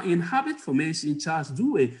 Now, in habit formation, Charles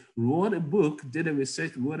Dewey wrote a book, did a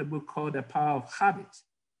research, wrote a book called The Power of Habit.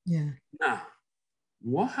 Yeah. Now,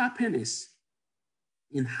 what happened is,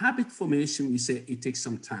 in habit formation, we say it takes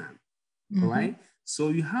some time, all right? So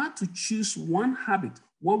you have to choose one habit,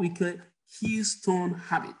 what we call keystone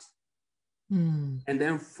habit, and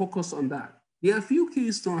then focus on that. There are a few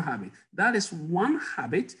keystone habits. That is one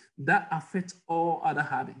habit that affects all other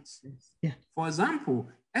habits. Yeah. For example,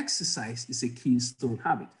 exercise is a keystone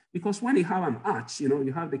habit because when you have an arch,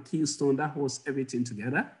 you have the keystone that holds everything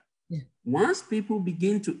together. Yeah. Once people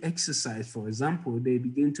begin to exercise, for example, they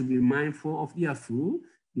begin to be mindful of their food.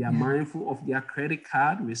 They are mindful of their credit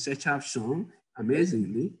card. Research have shown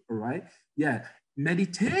amazingly, all right? Yeah.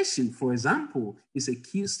 Meditation, for example, is a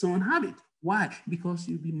keystone habit. Why? Because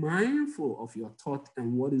you'll be mindful of your thought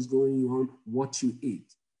and what is going on, what you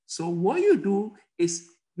eat. So what you do is,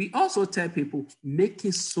 we also tell people, make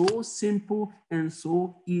it so simple and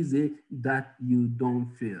so easy that you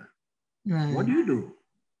don't feel. Right. What do?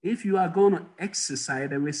 If you are going to exercise,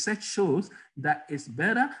 the research shows that it's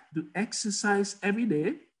better to exercise every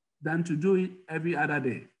day than to do it every other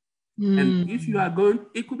day. And if you are going,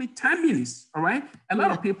 it could be 10 minutes, all right? A lot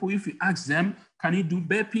of people, if you ask them, can you do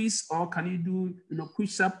burpees or can you do,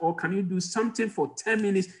 push-up or can you do something for 10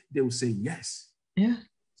 minutes? They will say yes. Yeah.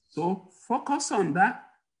 So focus on that.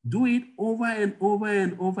 Do it over and over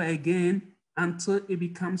and over again until it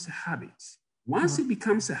becomes a habit. Once it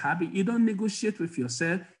becomes a habit, you don't negotiate with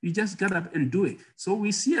yourself. You just get up and do it. So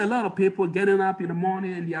we see a lot of people getting up in the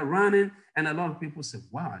morning and they are running. And a lot of people say,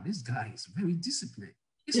 wow, this guy is very disciplined.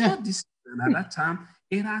 It's not discipline at that time.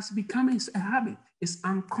 It has become a habit. It's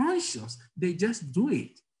unconscious. They just do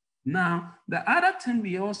it. Now, the other thing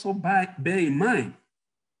we also bear in mind,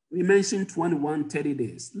 we mentioned 21, 30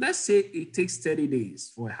 days. Let's say it takes 30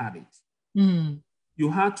 days for a habit.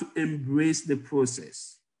 You have to embrace the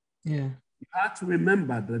process. Yeah. You have to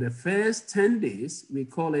remember that the first 10 days, we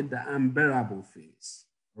call it the unbearable phase.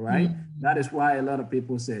 Right? That is why a lot of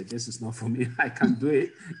people say, this is not for me. I can't do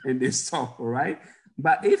it. And they stop. All right?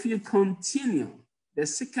 But if you continue, the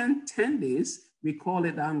second 10 days, we call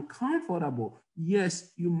it uncomfortable.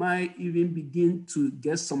 Yes, you might even begin to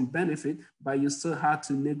get some benefit, but you still have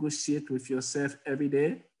to negotiate with yourself every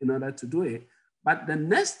day in order to do it. But the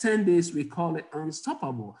next 10 days, we call it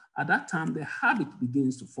unstoppable. At that time, the habit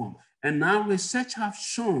begins to form. And now research have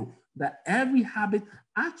shown that every habit,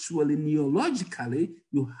 actually neurologically,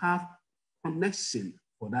 you have connection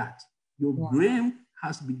for that. Your brain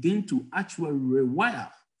has begun to actually rewire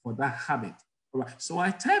for that habit. All right. So I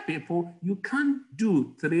tell people, you can't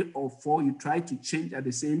do 3 or 4, you try to change at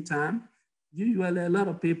the same time. Usually a lot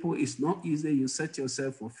of people, it's not easy. You set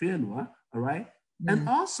yourself for failure, all right? And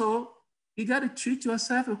also, you got to treat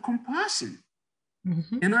yourself with compassion.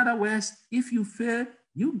 In other words, if you fail,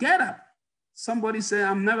 you get up. Somebody say,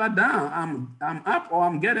 I'm never down. I'm up or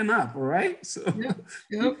I'm getting up. All right. So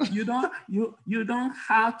you don't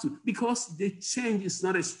have to, because the change is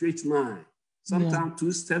not a straight line. Sometimes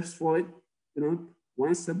 2 steps forward, you know,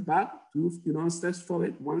 1 step back, 2, steps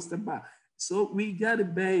forward, 1 step back. So we got to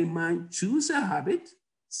bear in mind, choose a habit,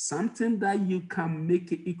 something that you can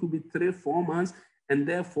make it. It could be 3, 4 months, and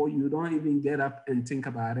therefore you don't even get up and think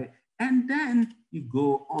about it. And then you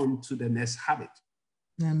go on to the next habit.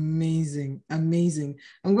 Amazing, amazing.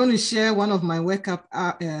 I'm going to share one of my wake up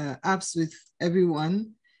apps with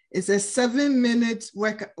everyone. It's a 7-minute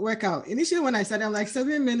workout. Initially, when I started, I'm like,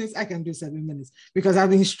 7 minutes, I can do 7 minutes because I've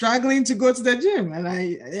been struggling to go to the gym, and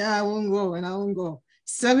I won't go, and I won't go.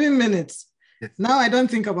 7 minutes. Yes. Now I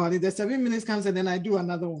don't think about it. The 7 minutes comes, and then I do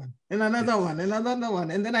another one, and another one, and another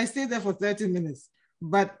one, and then I stay there for 30 minutes.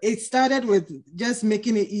 But it started with just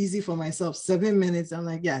making it easy for myself. 7 minutes. I'm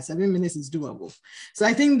like, yeah, 7 minutes is doable. So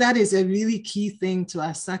I think that is a really key thing to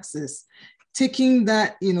our success. Taking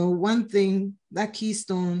that, one thing, that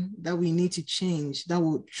keystone that we need to change, that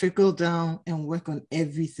will trickle down and work on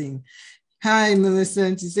everything. Hi,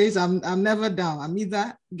 Millicent. He says, I'm never down. I'm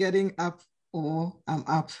either getting up or I'm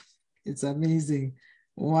up. It's amazing.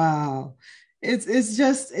 Wow. It's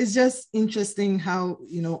just interesting how,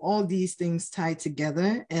 all these things tie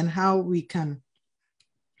together and how we can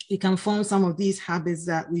form some of these habits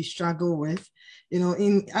that we struggle with,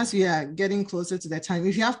 as we are getting closer to the time.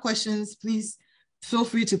 If you have questions, please feel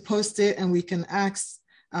free to post it, and we can ask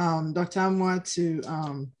Dr. Amoah to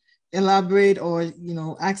elaborate or,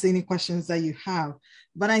 ask any questions that you have.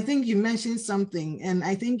 But I think you mentioned something, and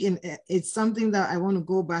I think it's something that I want to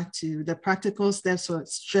go back to, the practical steps for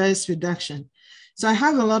stress reduction. So I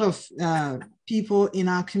have a lot of people in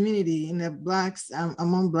our community, in the Blacks,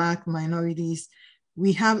 among Black minorities.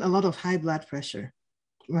 We have a lot of high blood pressure,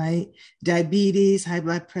 right? Diabetes, high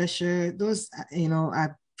blood pressure, those,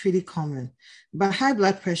 are pretty common. But high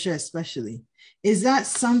blood pressure especially, is that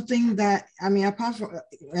something that, apart from,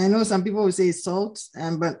 I know some people would say salt,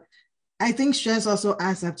 but I think stress also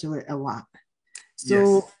adds up to it a lot. So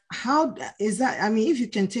yes. How is that? If you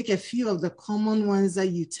can take a few of the common ones that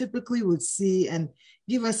you typically would see and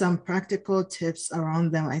give us some practical tips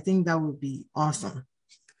around them, I think that would be awesome.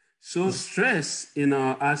 So stress,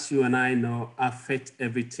 as you and I know, affects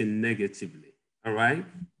everything negatively, all right?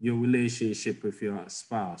 Your relationship with your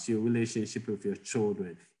spouse, your relationship with your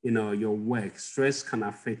children, your work. Stress can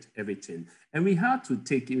affect everything. And we have to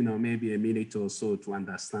take, maybe a minute or so to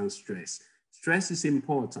understand stress. Stress is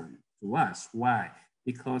important to us. Why?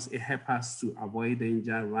 Because it helps us to avoid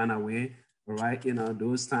danger, run away, all right?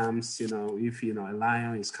 Those times, if, a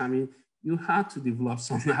lion is coming, you have to develop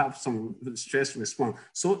have some stress response.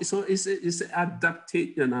 So it's an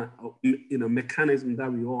adaptive, mechanism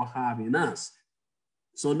that we all have in us.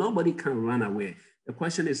 So nobody can run away. The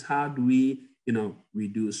question is, how do we,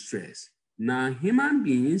 reduce stress? Now, human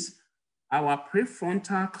beings, our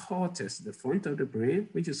prefrontal cortex, the front of the brain,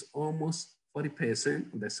 which is almost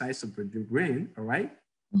 40% of the size of the brain, all right?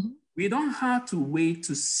 Mm-hmm. We don't have to wait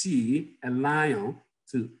to see a lion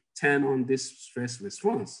to turn on this stress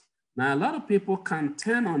response. Now, a lot of people can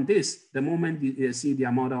turn on this the moment they see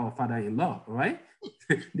their mother or father-in-law, right?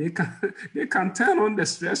 they can turn on the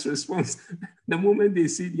stress response the moment they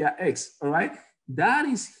see their ex, all right? That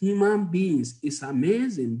is human beings. It's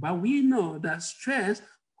amazing, but we know that stress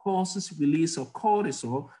causes release of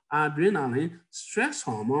cortisol, adrenaline, stress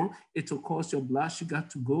hormone. It will cause your blood sugar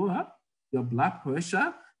to go up, your blood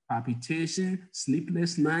pressure, palpitation,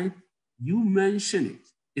 sleepless night. You mention it,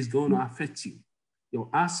 it's going to affect you. Your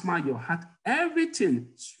asthma, your heart, everything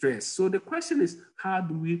stress. So the question is, how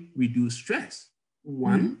do we reduce stress?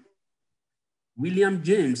 One, William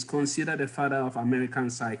James, considered the father of American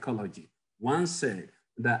psychology, once said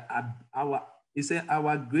that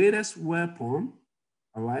our greatest weapon,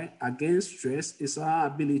 all right, against stress is our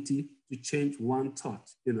ability to change one thought,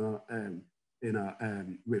 with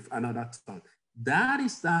another thought. That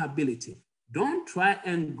is the ability. Don't try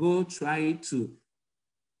to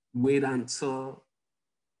wait until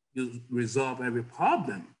you resolve every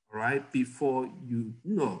problem, right? Before you,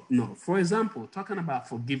 no. For example, talking about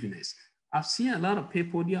forgiveness. I've seen a lot of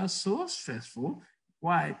people, they are so stressful.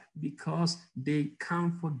 Why? Because they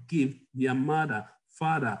can't forgive their mother,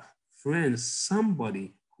 father, friends,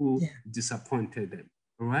 somebody who disappointed them,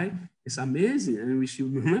 all right? It's amazing. And we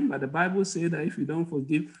should remember the Bible says that if you don't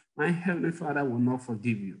forgive, my Heavenly Father will not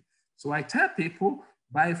forgive you. So I tell people,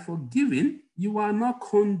 by forgiving, you are not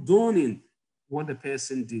condoning what the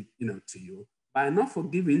person did, to you. By not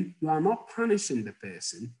forgiving, you are not punishing the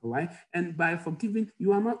person, all right? And by forgiving,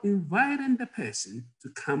 you are not inviting the person to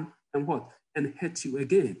come and what? And hurt you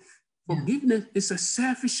again. Forgiveness is a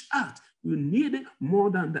selfish act. You need it more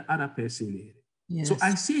than the other person needs it. Yes. So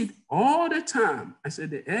I see it all the time. I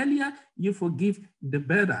said the earlier you forgive, the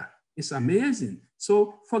better. It's amazing.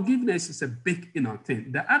 So forgiveness is a big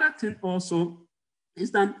thing. The other thing also is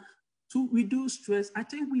that to reduce stress, I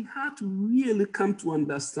think we have to really come to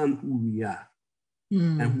understand who we are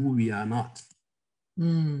and who we are not.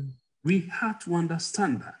 We have to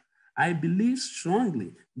understand that. I believe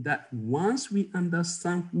strongly that once we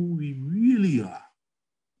understand who we really are,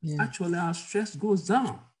 actually our stress goes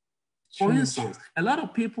down. For instance, a lot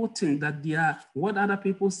of people think that they are what other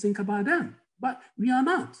people think about them, but we are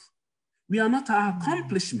not. We are not our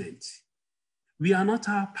accomplishment. We are not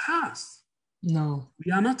our past. No. We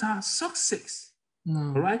are not our success.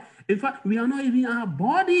 No. All right? In fact, we are not even our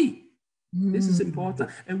body. This is important.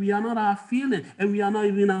 And we are not our feeling. And we are not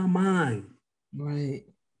even our mind. Right.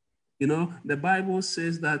 The Bible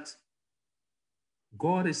says that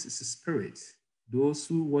God is a spirit. Those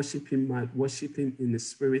who worship him might worship him in the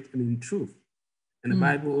spirit and in truth. And the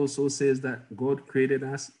Bible also says that God created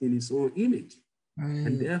us in his own image. Right.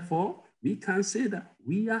 And therefore, we can say that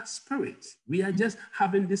we are spirit. We are just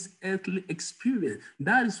having this earthly experience.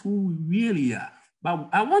 That is who we really are. But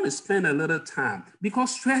I want to spend a little time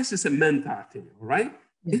because stress is a mental thing, right?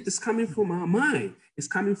 Yes. It is coming from our mind. It's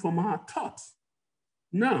coming from our thoughts.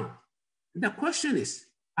 Now, the question is,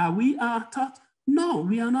 are we our thought? No,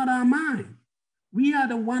 we are not our mind. We are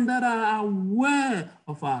the one that are aware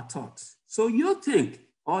of our thoughts. So you think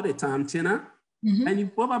all the time, Tina, and you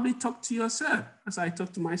probably talk to yourself as I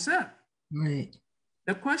talk to myself. Right.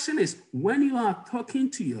 The question is, when you are talking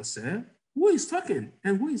to yourself, who is talking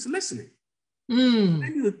and who is listening?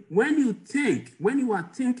 When you are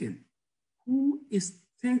thinking, who is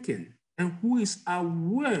thinking and who is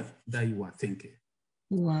aware that you are thinking?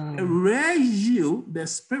 Wow. The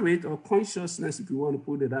spirit or consciousness, if you want to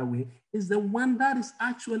put it that way, is the one that is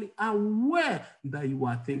actually aware that you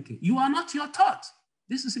are thinking. You are not your thought.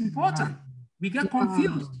 This is important. Wow. We get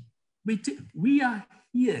confused. We are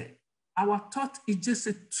here. Our thought is just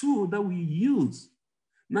a tool that we use.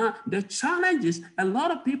 Now, the challenge is a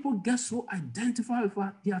lot of people get so identified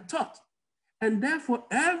with their thought. And therefore,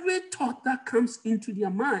 every thought that comes into their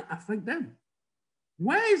mind affects them.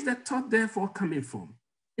 Where is the thought therefore coming from?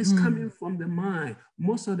 It's coming from the mind.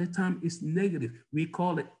 Most of the time, it's negative. We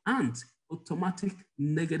call it automatic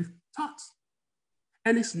negative thoughts.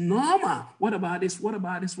 And it's normal. What about this? What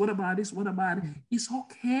about this? What about this? What about it? It's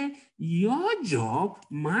okay. Your job,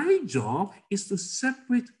 my job, is to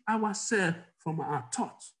separate ourselves from our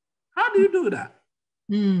thoughts. How do you do that?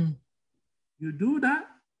 You do that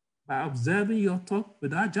by observing your thought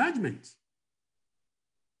without judgment.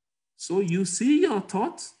 So you see your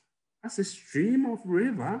thoughts as a stream of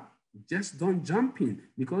river. Just don't jump in,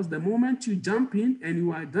 because the moment you jump in and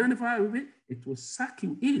you identify with it, it will suck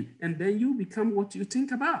you in, and then you become what you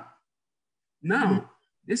think about. Now,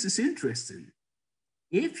 this is interesting.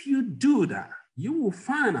 If you do that, you will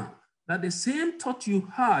find out that the same thought you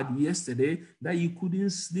had yesterday that you couldn't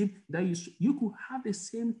sleep, that you could have the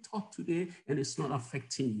same thought today and it's not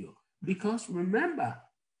affecting you. Because remember,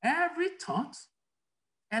 every thought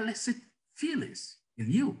elicits feelings in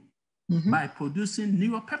you by producing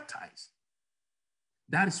neuropeptides.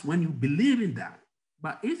 That is when you believe in that.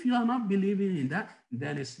 But if you are not believing in that,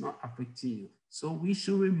 then it's not affecting you. So we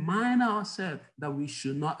should remind ourselves that we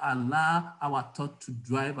should not allow our thought to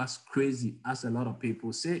drive us crazy, as a lot of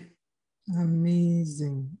people say.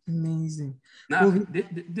 Amazing, amazing. Now,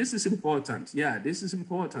 this is important. Yeah, this is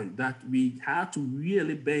important that we have to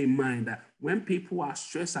really bear in mind that when people are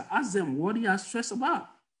stressed, I ask them what they are stressed about.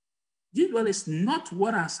 Usually it's not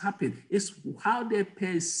what has happened. It's how they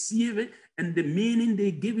perceive it and the meaning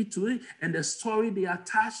they give it to it and the story they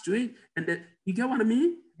attach to it. And you get what I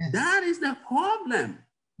mean? Yes. That is the problem.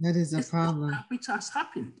 That is the problem. Not that which has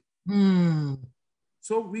happened.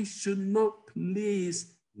 So we should not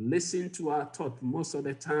please listen to our thought. Most of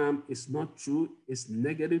the time, it's not true. It's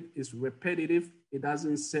negative. It's repetitive. It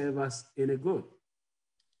doesn't serve us any good.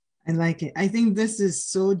 I like it. I think this is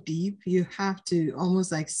so deep. You have to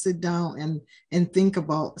almost like sit down and think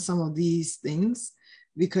about some of these things,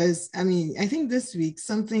 because I mean, I think this week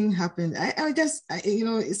something happened.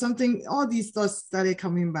 Something, all these thoughts started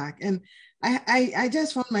coming back, and I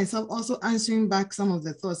just found myself also answering back some of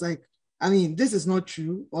the thoughts like, I mean, this is not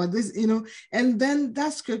true, or this, and then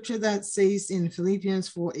that scripture that says in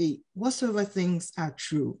Philippians 4:8, whatsoever things are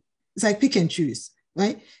true. It's like pick and choose,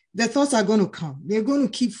 right? The thoughts are going to come. They're going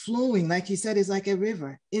to keep flowing. Like he said, it's like a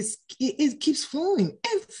river. It keeps flowing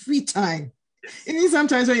every time. Even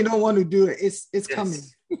sometimes when you don't want to do it, it's yes. coming.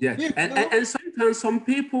 Yeah. And sometimes some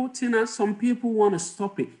people, Tina, want to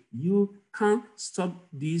stop it. You can't stop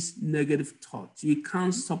these negative thoughts. You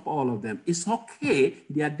can't stop all of them. It's okay.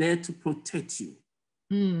 They are there to protect you.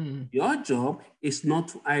 Your job is not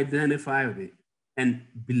to identify with it and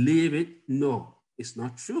believe it. No, it's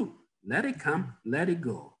not true. Let it come, let it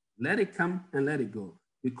go. Let it come and let it go.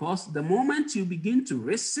 Because the moment you begin to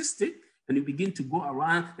resist it and you begin to go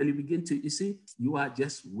around and you begin to, you see, you are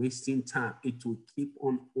just wasting time. It will keep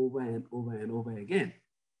on over and over and over again.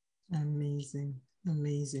 Amazing.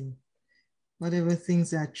 Amazing. Whatever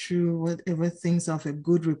things are true, whatever things of a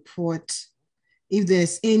good report, if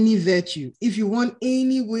there's any virtue, if you want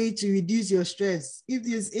any way to reduce your stress, if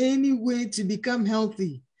there's any way to become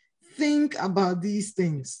healthy, think about these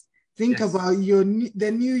things. Think about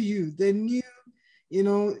the new you, the new,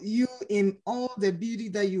 you in all the beauty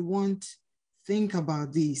that you want. Think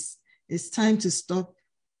about these. It's time to stop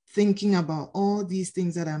thinking about all these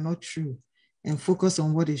things that are not true and focus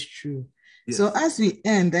on what is true. Yes. So as we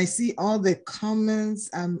end, I see all the comments.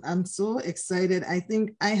 I'm so excited. I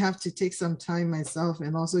think I have to take some time myself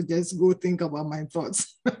and also just go think about my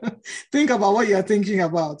thoughts. Think about what you're thinking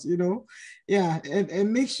about, Yeah,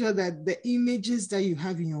 and make sure that the images that you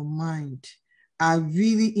have in your mind are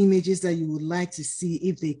really images that you would like to see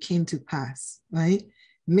if they came to pass, right?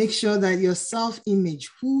 Make sure that your self-image,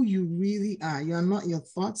 who you really are, you are not your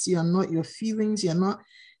thoughts, you are not your feelings, you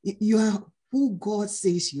are who God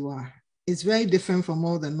says you are. It's very different from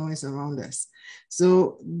all the noise around us.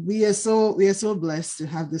 So we are so blessed to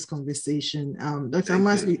have this conversation. Dr.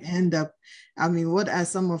 Amoah, as we end up, what are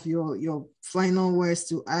some of your final words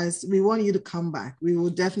to us? We want you to come back. We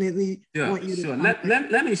will definitely want you to come back.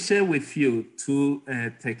 Let me share with you two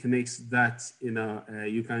techniques that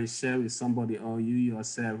you can share with somebody or you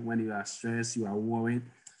yourself when you are stressed, you are worried.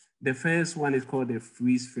 The first one is called the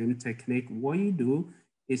freeze frame technique. What you do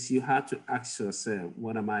is you have to ask yourself,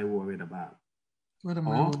 what am I worried about? What am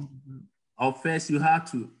I worried about? Or first you have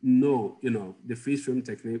to know, the freeze frame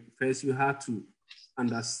technique. First you have to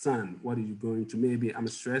understand what are you going to. Maybe I'm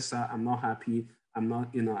stressed out, I'm not happy, I'm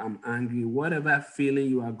not, I'm angry, whatever feeling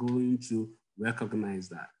you are going to, recognize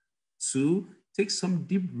that. 2, take some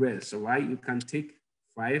deep breaths, all right? You can take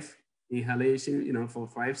 5 inhalation, for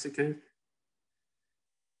 5 seconds,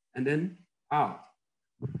 and then out.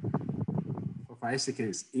 5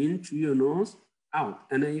 seconds into your nose, out,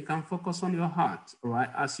 and then you can focus on your heart, all right,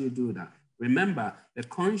 as you do that. Remember, the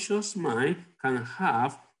conscious mind can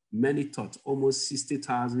have many thoughts, almost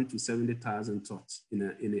 60,000 to 70,000 thoughts in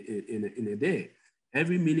a day.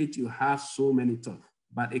 Every minute you have so many thoughts,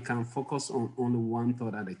 but it can focus on only one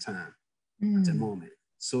thought at a time, at a moment.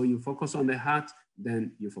 So you focus on the heart,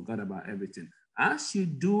 then you forgot about everything. As you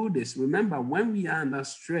do this, remember, when we are under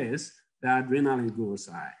stress, the adrenaline goes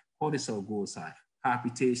high. Cortisol goes high,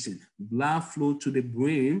 palpitation, blood flow to the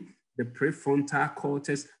brain. The prefrontal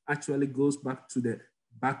cortex actually goes back to the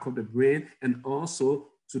back of the brain and also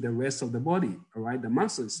to the rest of the body, all right? The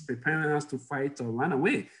muscles preparing us to fight or run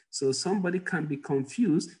away. So somebody can be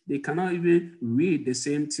confused. They cannot even read the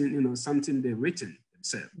same thing, something they've written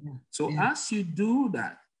themselves. As you do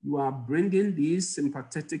that, you are bringing these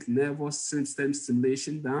sympathetic nervous system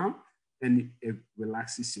stimulation down and it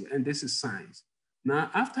relaxes you. And this is science.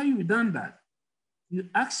 Now, after you've done that, you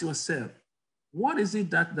ask yourself, what is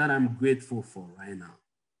it that I'm grateful for right now?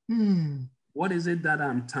 What is it that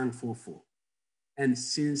I'm thankful for? And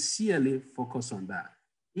sincerely focus on that.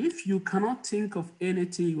 If you cannot think of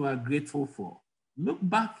anything you are grateful for, look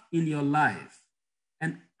back in your life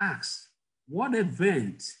and ask, what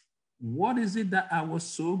event, what is it that I was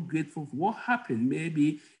so grateful for? What happened?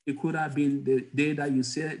 Maybe it could have been the day that you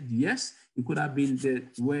said yes. It could have been the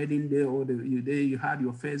wedding day or the day you had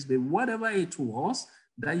your first day. Whatever it was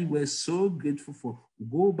that you were so grateful for,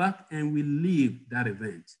 go back and relive that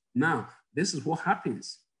event. Now, this is what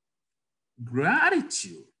happens.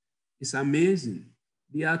 Gratitude is amazing.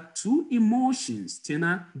 There are 2 emotions,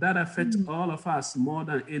 Tina, that affect all of us more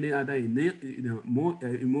than any other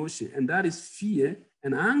emotion, and that is fear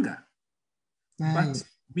and anger. But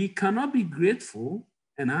we cannot be grateful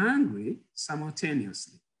and angry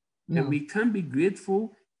simultaneously. And we can be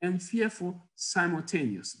grateful and fearful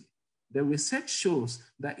simultaneously. The research shows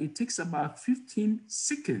that it takes about 15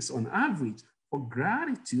 seconds on average for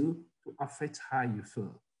gratitude to affect how you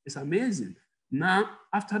feel. It's amazing. Now,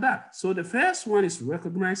 after that, so the first one is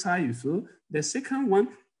recognize how you feel. The second one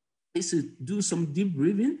is to do some deep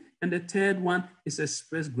breathing. And the third one is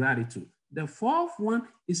express gratitude. The fourth one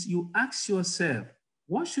is you ask yourself,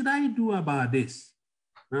 what should I do about this?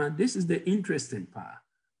 Now, this is the interesting part.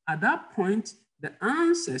 At that point, the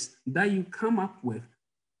answers that you come up with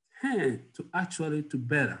tend to actually to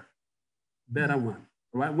better one,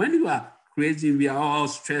 right? When you are crazy, we are all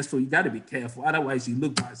stressful, you got to be careful. Otherwise, you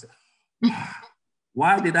look back and say,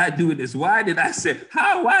 Why did I do this? Why did I say,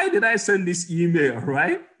 why did I send this email,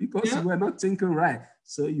 right? Because you were not thinking right.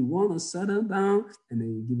 So you want to settle down and then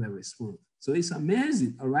you give a response. So it's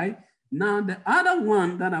amazing, all right? Now, the other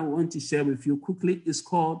one that I want to share with you quickly is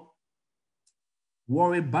called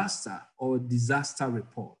worry buster or disaster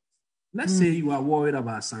report. Let's say you are worried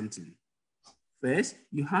about something. First,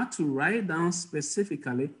 you have to write down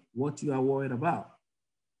specifically what you are worried about.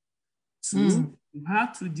 Two, you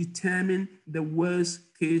have to determine the worst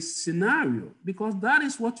case scenario because that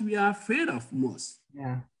is what we are afraid of most.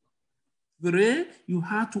 Yeah. Three, you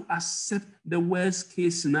have to accept the worst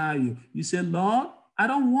case scenario. You say, Lord, I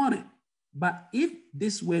don't want it. But if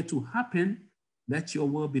this were to happen, let your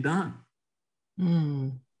will be done.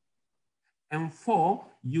 And four,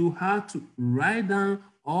 you have to write down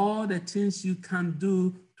all the things you can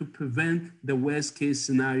do to prevent the worst case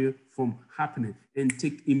scenario from happening and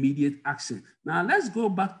take immediate action. Now, let's go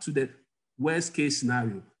back to the worst case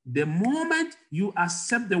scenario. The moment you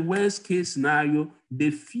accept the worst case scenario, the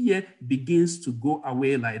fear begins to go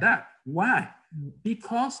away like that. Why?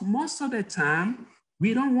 Because most of the time,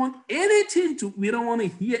 we don't want to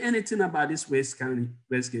hear anything about this worst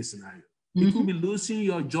case scenario. It could be losing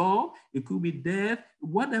your job. It could be death,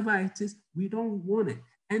 whatever it is. We don't want it.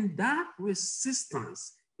 And that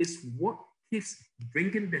resistance is what keeps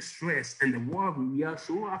bringing the stress and the worry. We are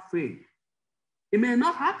so afraid. It may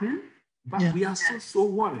not happen, but we are so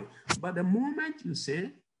worried. But the moment you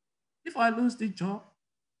say, if I lose the job,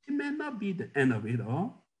 it may not be the end of it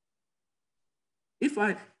all. If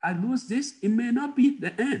I lose this, it may not be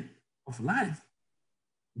the end of life.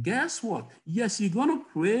 Guess what? Yes, you're going to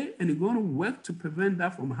pray and you're going to work to prevent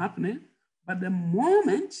that from happening. But the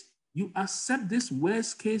moment you accept this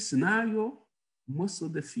worst case scenario, most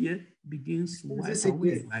of the fear begins to wipe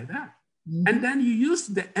away like that. And then you use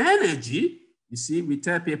the energy. You see, we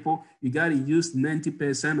tell people you got to use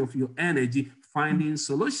 90% of your energy finding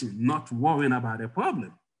solution, not worrying about a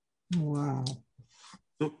problem. Wow.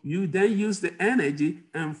 So you then use the energy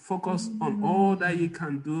and focus on all that you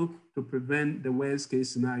can do to prevent the worst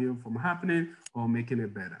case scenario from happening or making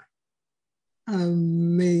it better.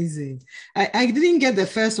 Amazing. I didn't get the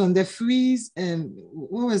first one, the freeze, and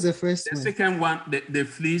what was the first one? The second one, the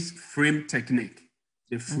freeze frame technique.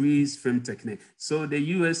 The freeze frame technique. So the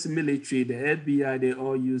US military, the FBI, they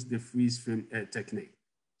all use the freeze frame technique.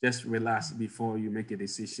 Just relax before you make a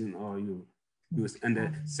decision or you use. And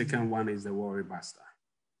the second one is the worry buster.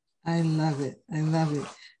 I love it. I love it.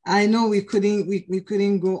 I know we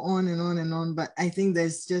couldn't go on and on and on, but I think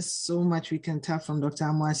there's just so much we can tap from Dr.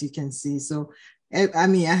 Amoah, as you can see. So, I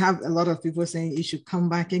mean, I have a lot of people saying you should come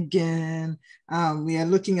back again. We are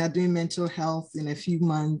looking at doing mental health in a few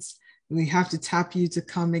months. We have to tap you to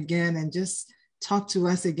come again and just talk to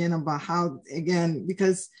us again about how, again,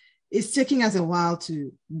 because it's taking us a while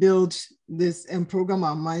to build this and program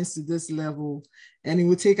our minds to this level. And it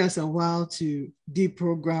will take us a while to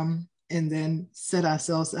deprogram and then set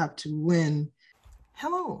ourselves up to win.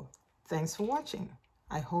 Hello, thanks for watching.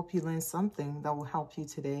 I hope you learned something that will help you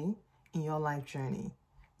today in your life journey.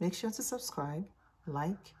 Make sure to subscribe,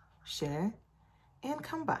 like, share, and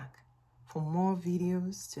come back for more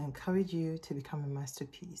videos to encourage you to become a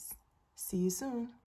masterpiece. See you soon.